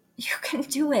corporation? You can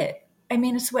do it. I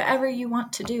mean, it's whatever you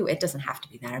want to do. It doesn't have to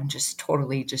be that. I'm just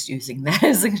totally just using that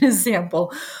as an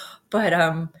example.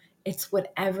 But it's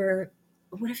whatever.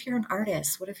 What if you're an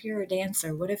artist? What if you're a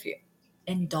dancer? What if you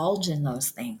indulge in those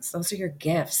things? Those are your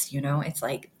gifts, It's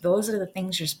like those are the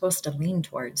things you're supposed to lean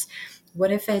towards.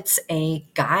 What if it's a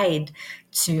guide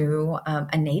to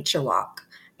a nature walk?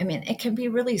 I mean, it can be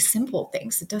really simple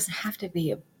things. It doesn't have to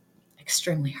be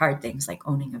extremely hard things like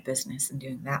owning a business and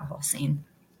doing that whole scene.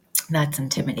 That's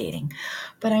intimidating.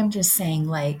 But I'm just saying,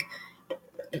 like,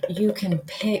 you can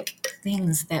pick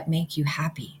things that make you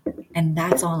happy. And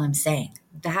that's all I'm saying.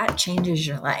 That changes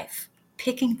your life.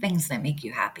 Picking things that make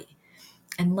you happy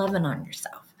and loving on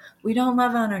yourself. We don't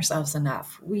love on ourselves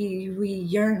enough. We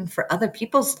yearn for other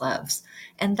people's loves,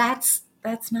 and that's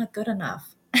not good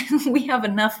enough. We have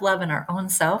enough love in our own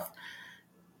self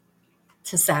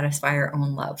to satisfy our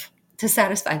own love, to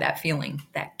satisfy that feeling,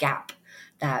 that gap,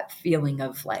 that feeling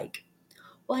of like,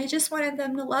 well, I just wanted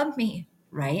them to love me,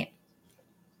 right?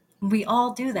 We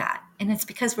all do that. And it's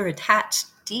because we're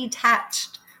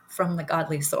detached from the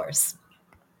godly source,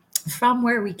 from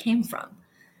where we came from.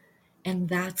 And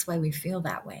that's why we feel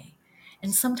that way.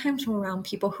 And sometimes we're around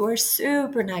people who are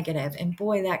super negative, and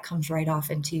boy, that comes right off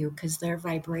into you because their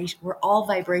vibration, we're all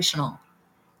vibrational.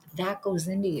 That goes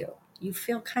into you. You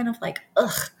feel kind of like,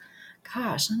 ugh,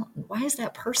 gosh, why is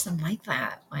that person like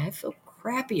that? Why I feel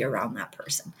crappy around that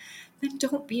person. Then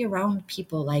don't be around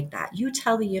people like that. You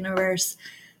tell the universe,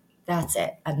 that's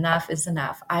it. Enough is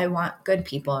enough. I want good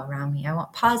people around me. I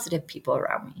want positive people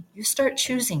around me. You start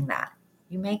choosing that.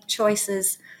 You make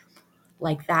choices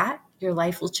like that, your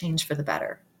life will change for the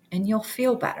better and you'll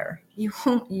feel better. You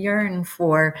won't yearn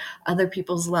for other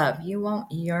people's love. You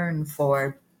won't yearn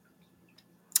for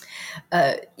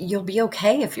you'll be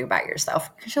okay if you're by yourself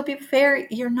because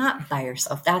you're not by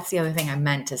yourself. That's the other thing I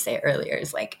meant to say earlier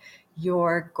is like,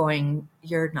 you're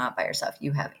not by yourself.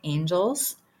 You have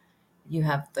angels, you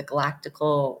have the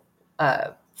galactical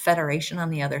federation on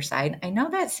the other side. I know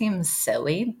that seems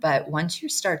silly, but once you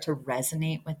start to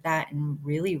resonate with that and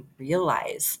really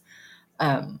realize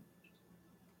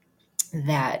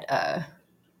that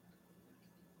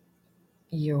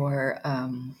your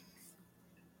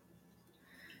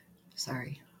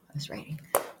sorry, I was writing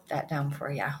that down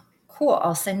for you. Cool.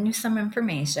 I'll send you some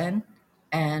information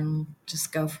and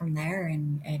just go from there,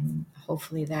 and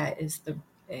hopefully that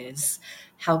is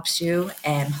helps you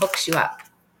and hooks you up,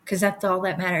 because that's all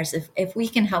that matters. If we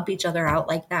can help each other out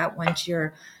like that, once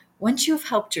you've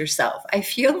helped yourself, I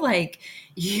feel like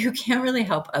you can't really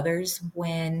help others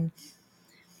when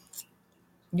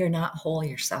you're not whole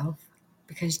yourself,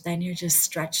 because then you're just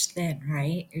stretched thin,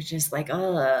 right? You're just like,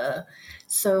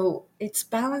 so it's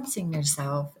balancing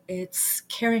yourself, it's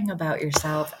caring about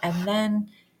yourself, and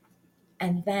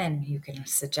then you can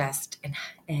suggest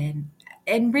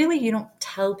and really you don't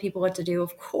tell people what to do.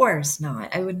 Of course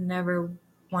not. I would never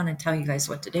want to tell you guys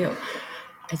what to do.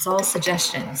 It's all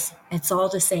suggestions. It's all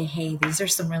to say, hey, these are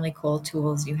some really cool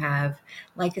tools you have.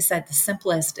 Like I said, the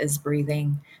simplest is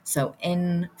breathing. So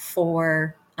in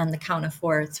 4, on the count of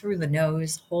 4 through the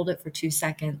nose, hold it for 2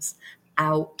 seconds,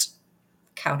 out,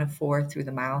 count of 4 through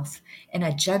the mouth in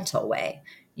a gentle way.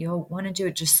 You want to do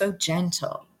it just so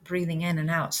gentle, breathing in and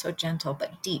out, so gentle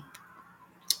but deep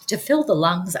to fill the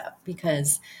lungs up,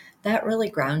 because that really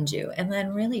grounds you. And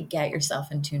then really get yourself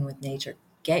in tune with nature.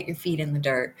 Get your feet in the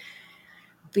dirt.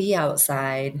 Be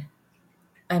outside.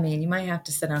 I mean, you might have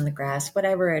to sit on the grass,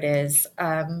 whatever it is,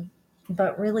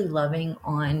 but really loving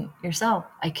on yourself.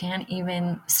 I can't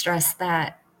even stress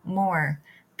that more,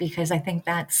 because I think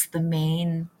that's the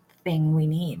main thing we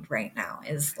need right now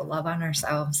is the love on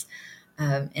ourselves.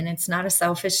 And it's not a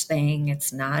selfish thing.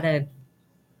 It's not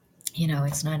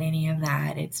it's not any of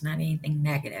that. It's not anything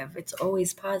negative. It's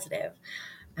always positive.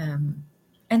 Um,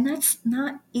 and that's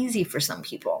not easy for some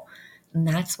people. And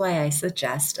that's why I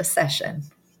suggest a session,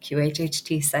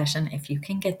 QHHT session. If you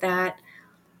can get that,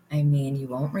 I mean, you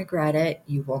won't regret it.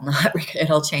 You will not regret it.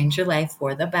 It'll change your life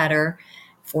for the better.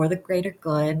 for the greater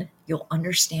good. You'll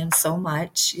understand so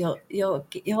much.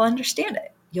 You'll understand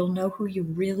it. You'll know who you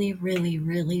really, really,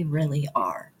 really, really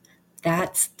are.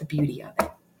 That's the beauty of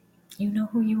it. You know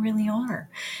who you really are.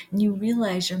 And you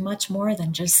realize you're much more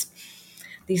than just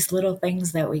these little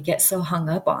things that we get so hung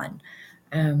up on.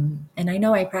 And I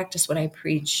know I practice what I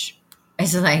preach.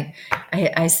 It's like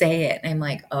I say it and I'm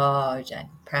like, oh, Jen,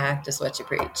 practice what you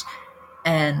preach.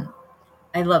 And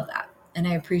I love that. And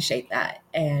I appreciate that.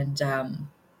 And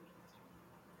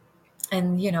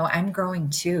you know, I'm growing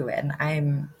too, and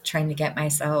I'm trying to get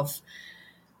myself.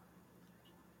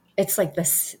 It's like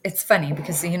this. It's funny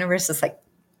because the universe is like,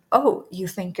 oh, you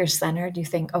think you're centered? You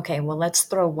think, okay, well, let's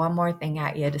throw one more thing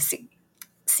at you to see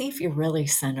if you're really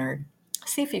centered,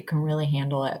 see if you can really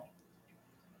handle it,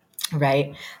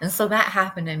 right? And so that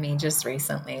happened to me just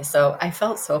recently. So I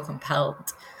felt so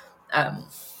compelled. Um,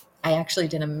 I actually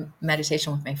did a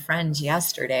meditation with my friends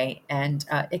yesterday, and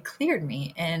it cleared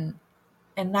me. And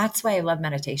that's why I love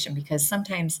meditation, because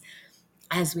sometimes,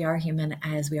 as we are human,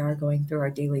 as we are going through our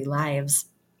daily lives,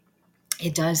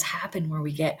 it does happen where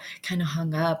we get kind of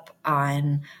hung up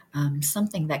on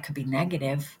something that could be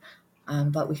negative,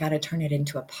 but we got to turn it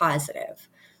into a positive.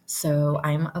 So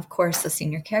I'm, of course, a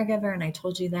senior caregiver, and I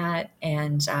told you that.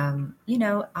 And, you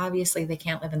know, obviously they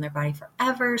can't live in their body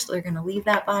forever, so they're going to leave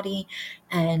that body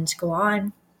and go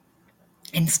on.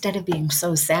 Instead of being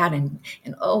so sad and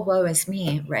oh, woe is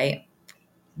me, right?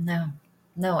 No,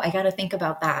 no, I got to think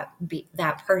about that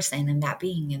person and that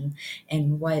being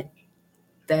and what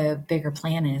the bigger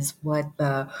plan is, what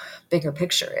the bigger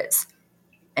picture is,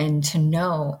 and to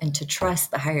know and to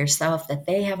trust the higher self that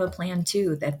they have a plan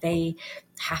too, that they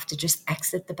have to just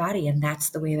exit the body and that's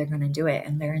the way they're going to do it.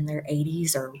 And they're in their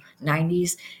 80s or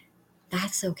 90s.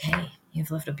 That's okay.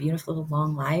 You've lived a beautiful,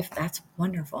 long life. That's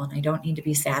wonderful. And I don't need to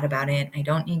be sad about it. I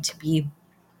don't need to be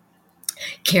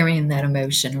carrying that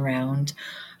emotion around.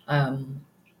 Um,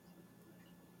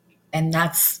 and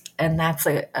that's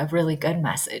a really good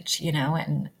message, you know,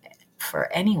 and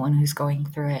for anyone who's going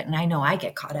through it. And I know I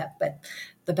get caught up, but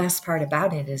the best part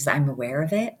about it is I'm aware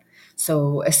of it.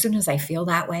 So as soon as I feel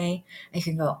that way, I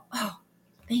can go, oh,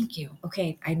 thank you.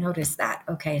 Okay, I noticed that.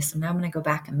 Okay, so now I'm going to go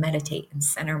back and meditate and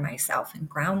center myself and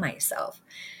ground myself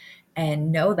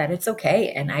and know that it's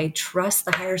okay. And I trust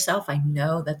the higher self. I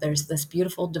know that there's this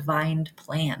beautiful divine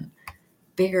plan,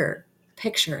 bigger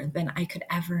picture than I could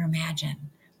ever imagine,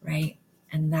 right?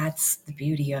 And that's the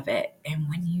beauty of it. And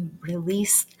when you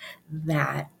release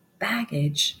that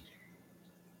baggage,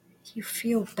 you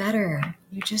feel better.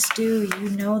 You just do. You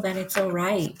know that it's all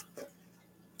right.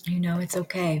 You know it's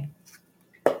okay.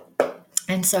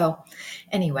 And so,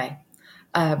 anyway,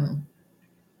 um,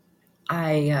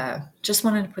 I just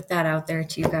wanted to put that out there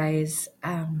to you guys.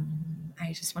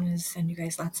 I just wanted to send you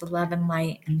guys lots of love and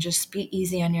light, and just be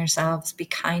easy on yourselves, be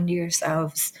kind to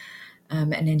yourselves.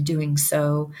 And in doing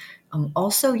so,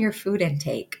 also your food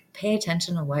intake. Pay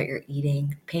attention to what you're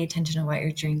eating, pay attention to what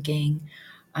you're drinking.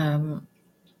 Um,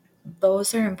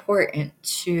 those are important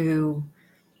to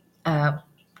uh,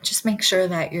 just make sure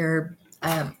that your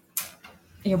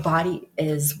body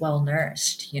is well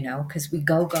nourished, you know, because we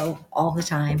go all the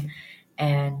time,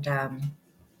 and and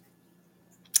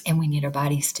we need our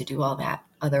bodies to do all that.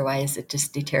 Otherwise, it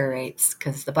just deteriorates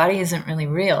because the body isn't really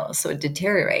real, so it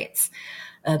deteriorates.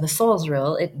 The soul's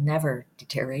real. It never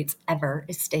deteriorates, ever.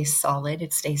 It stays solid.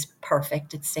 It stays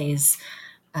perfect. It stays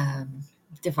um,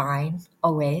 divine,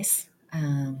 always.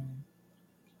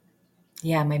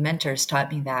 Yeah, my mentors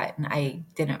taught me that, and I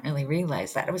didn't really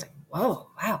realize that. I was like, whoa,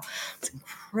 wow, it's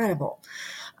incredible.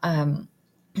 Um,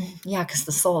 yeah, because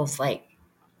the soul's like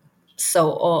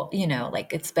so old, you know,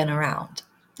 like it's been around.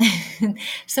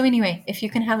 So, anyway, if you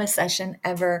can have a session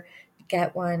ever,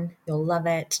 get one. You'll love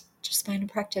it. Just find a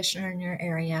practitioner in your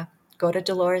area. Go to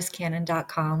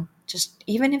dolorescannon.com. Just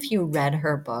even if you read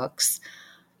her books,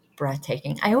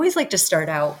 breathtaking. I always like to start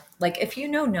out, like, if you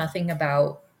know nothing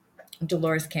about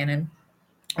Dolores Cannon,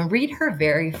 read her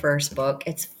very first book.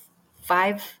 It's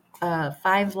Five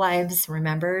Lives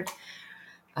Remembered.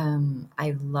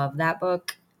 I love that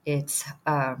book. It's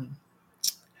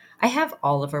I have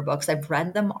all of her books. I've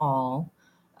read them all.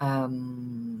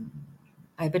 Um,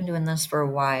 I've been doing this for a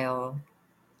while,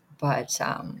 but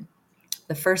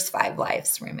the first Five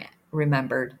Lives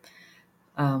Remembered.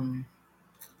 Um,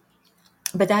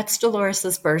 but that's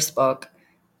Dolores's first book.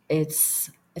 It's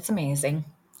amazing.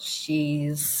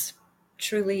 She's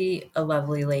truly a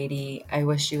lovely lady. I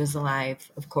wish she was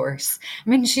alive, of course. I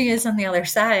mean, she is on the other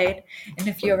side. And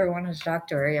if you ever wanted to talk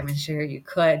to her, I'm sure you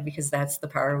could, because that's the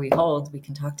power we hold. We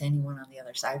can talk to anyone on the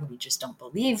other side. We just don't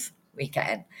believe we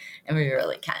can. And we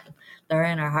really can. They're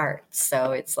in our hearts.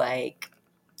 So it's like,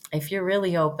 if you're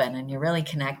really open and you're really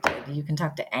connected, you can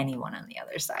talk to anyone on the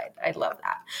other side. I love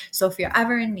that. So if you're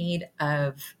ever in need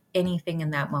of anything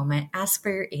in that moment, ask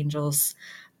for your angels.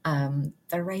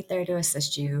 They're right there to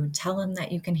assist you. Tell them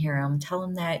that you can hear them. Tell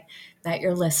them that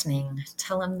you're listening.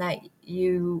 Tell them that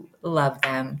you love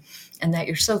them, and that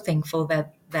you're so thankful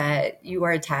that you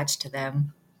are attached to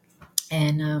them.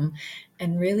 And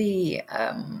really,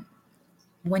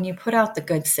 when you put out the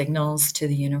good signals to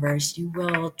the universe, you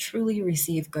will truly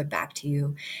receive good back to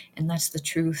you. And that's the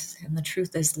truth. And the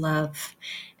truth is love.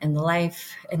 And the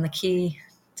life and the key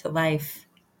to life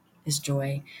is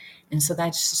joy. And so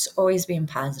that's just always being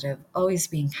positive, always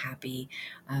being happy,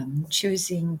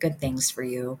 choosing good things for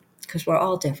you, because we're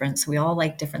all different. So we all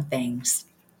like different things.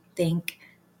 Thank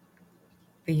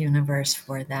the universe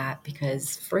for that,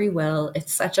 because free will,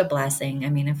 it's such a blessing. I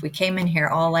mean, if we came in here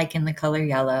all liking the color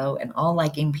yellow and all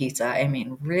liking pizza, I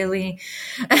mean, really.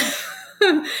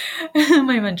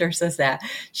 My mentor says that.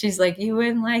 She's like, you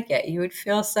wouldn't like it. You would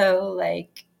feel so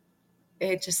like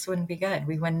it just wouldn't be good.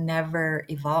 We would never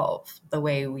evolve the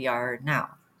way we are now.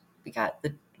 We got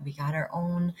our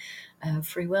own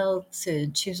free will to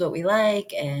choose what we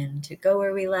like and to go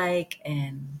where we like.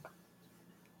 And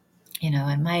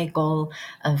my goal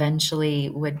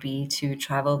eventually would be to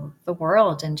travel the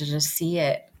world and to just see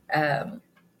it,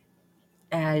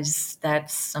 as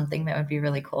that's something that would be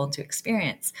really cool to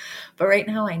experience. But right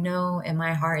now, I know in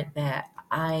my heart that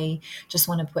I just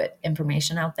want to put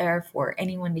information out there for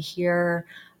anyone to hear,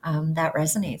 that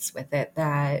resonates with it,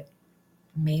 that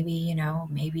maybe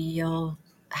you'll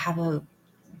have a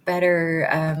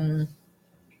better,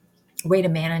 way to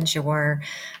manage your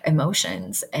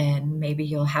emotions, and maybe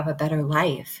you'll have a better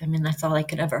life. I mean, that's all I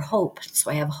could ever hope.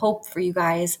 So I have hope for you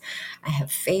guys. I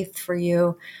have faith for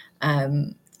you,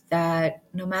 that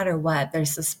no matter what,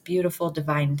 there's this beautiful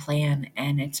divine plan,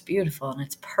 and it's beautiful and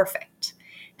it's perfect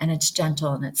and it's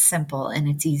gentle and it's simple and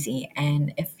it's easy.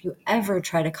 And if you ever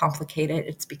try to complicate it,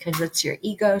 it's because it's your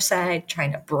ego side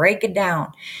trying to break it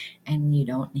down, and you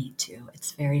don't need to.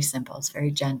 It's very simple. It's very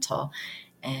gentle.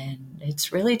 And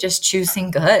it's really just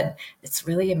choosing good. It's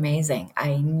really amazing.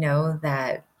 I know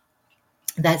that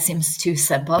seems too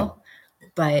simple,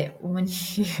 but when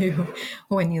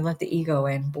you let the ego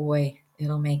in, boy,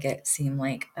 it'll make it seem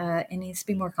like it needs to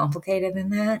be more complicated than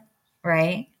that,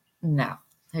 right? No,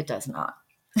 it does not.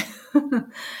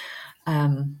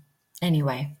 um,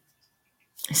 anyway,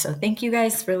 so thank you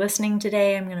guys for listening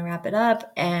today. I'm going to wrap it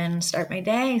up and start my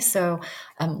day. So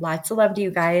lots of love to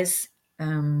you guys,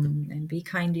 and be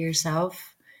kind to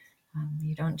yourself.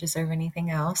 You don't deserve anything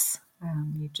else.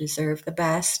 You deserve the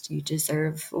best. You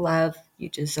deserve love. You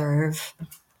deserve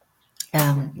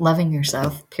loving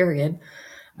yourself, period,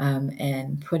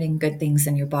 and putting good things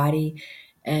in your body,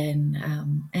 and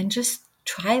just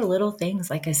try little things.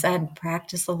 Like I said,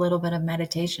 practice a little bit of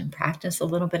meditation, practice a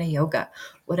little bit of yoga,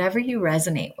 whatever you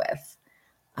resonate with,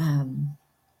 um,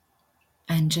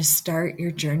 and just start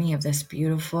your journey of this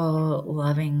beautiful,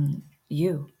 loving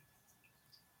you.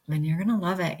 And you're going to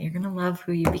love it. You're going to love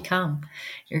who you become.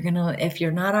 If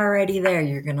you're not already there,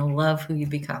 you're going to love who you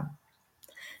become.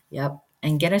 Yep.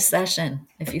 And get a session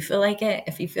if you feel like it.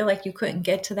 If you feel like you couldn't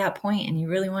get to that point and you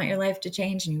really want your life to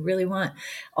change and you really want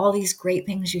all these great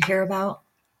things you hear about,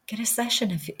 get a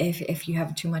session if you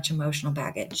have too much emotional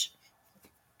baggage.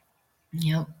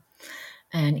 Yep.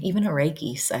 And even a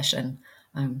Reiki session.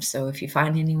 So if you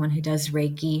find anyone who does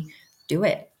Reiki, do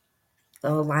it.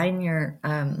 They'll align your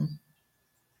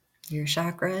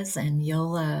chakras, and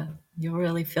you'll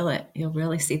really feel it. You'll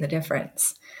really see the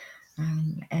difference.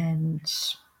 And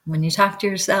when you talk to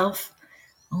yourself,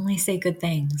 only say good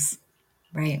things,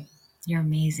 right? You're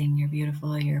amazing. You're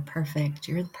beautiful. You're perfect.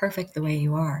 You're perfect the way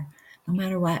you are, no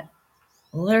matter what.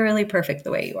 Literally perfect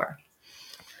the way you are.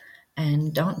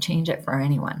 And don't change it for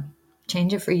anyone.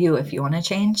 Change it for you. If you want to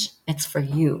change, it's for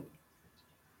you,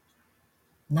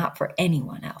 not for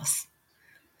anyone else,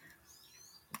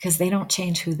 because they don't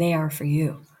change who they are for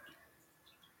you.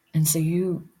 And so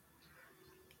you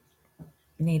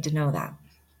need to know that.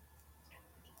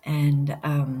 And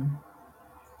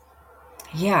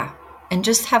yeah, and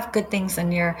just have good things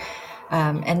in your,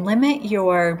 and limit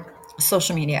your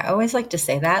social media. I always like to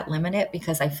say that, limit it,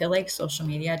 because I feel like social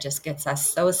media just gets us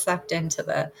so sucked into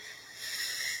the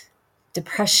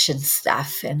depression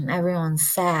stuff, and everyone's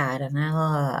sad, and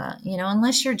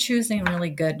unless you're choosing really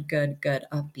good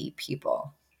upbeat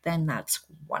people, then that's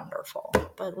wonderful.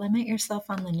 But limit yourself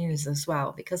on the news as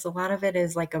well, because a lot of it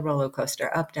is like a roller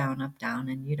coaster, up, down,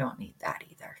 and you don't need that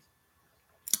either.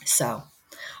 So,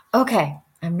 okay,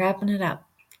 I'm wrapping it up.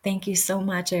 Thank you so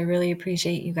much. I really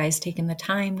appreciate you guys taking the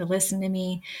time to listen to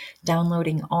me,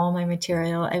 downloading all my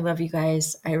material. I love you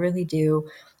guys. I really do.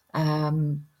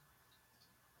 Um,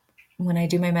 when I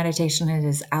do my meditation, it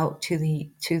is out to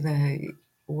the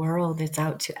world. It's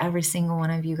out to every single one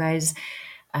of you guys.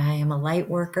 I am a light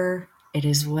worker. It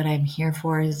is what I'm here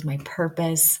for. It is my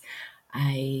purpose.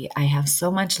 I have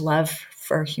so much love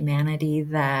for humanity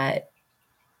that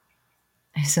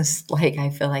it's just like I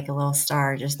feel like a little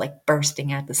star just like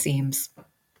bursting at the seams.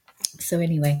 So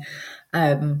anyway,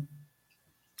 um,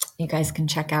 you guys can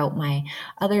check out my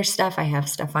other stuff. I have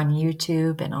stuff on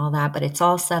YouTube and all that, but it's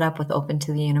all set up with Open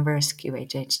to the Universe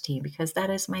QHHT because that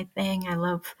is my thing. I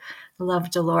love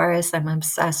Dolores. I'm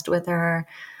obsessed with her.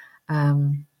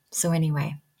 So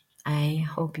anyway, I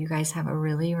hope you guys have a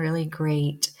really, really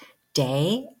great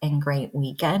day and great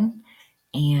weekend.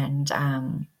 And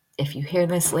if you hear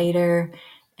this later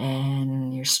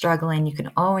and you're struggling, you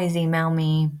can always email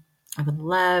me. I would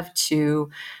love to.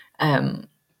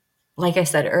 Like I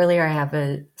said earlier,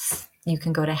 you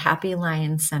can go to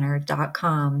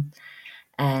happylioncenter.com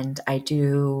and I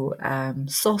do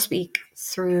Soul Speak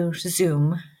through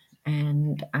Zoom.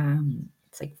 And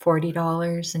it's like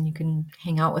 $40 and you can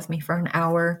hang out with me for an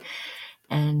hour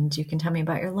and you can tell me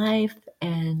about your life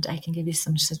and I can give you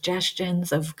some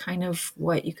suggestions of kind of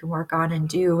what you can work on and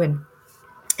do and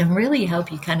really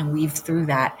help you kind of weave through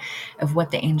that of what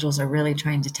the angels are really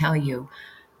trying to tell you.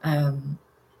 Um,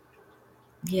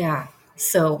 yeah.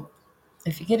 So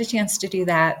if you get a chance to do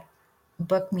that,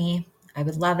 book me. I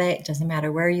would love it. It doesn't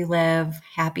matter where you live.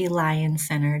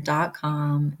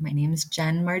 happylioncenter.com. My name is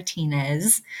Jen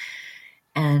Martinez.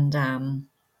 And I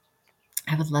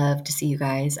would love to see you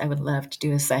guys. I would love to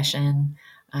do a session,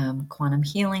 quantum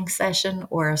healing session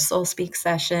or a soul speak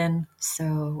session.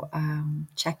 So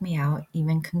check me out.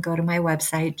 Even can go to my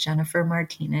website,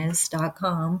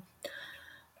 jennifermartinez.com,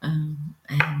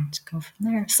 and go from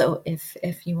there. So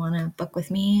if you want to book with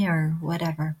me or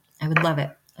whatever, I would love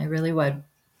it. I really would.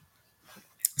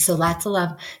 So lots of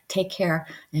love. Take care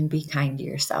and be kind to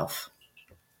yourself.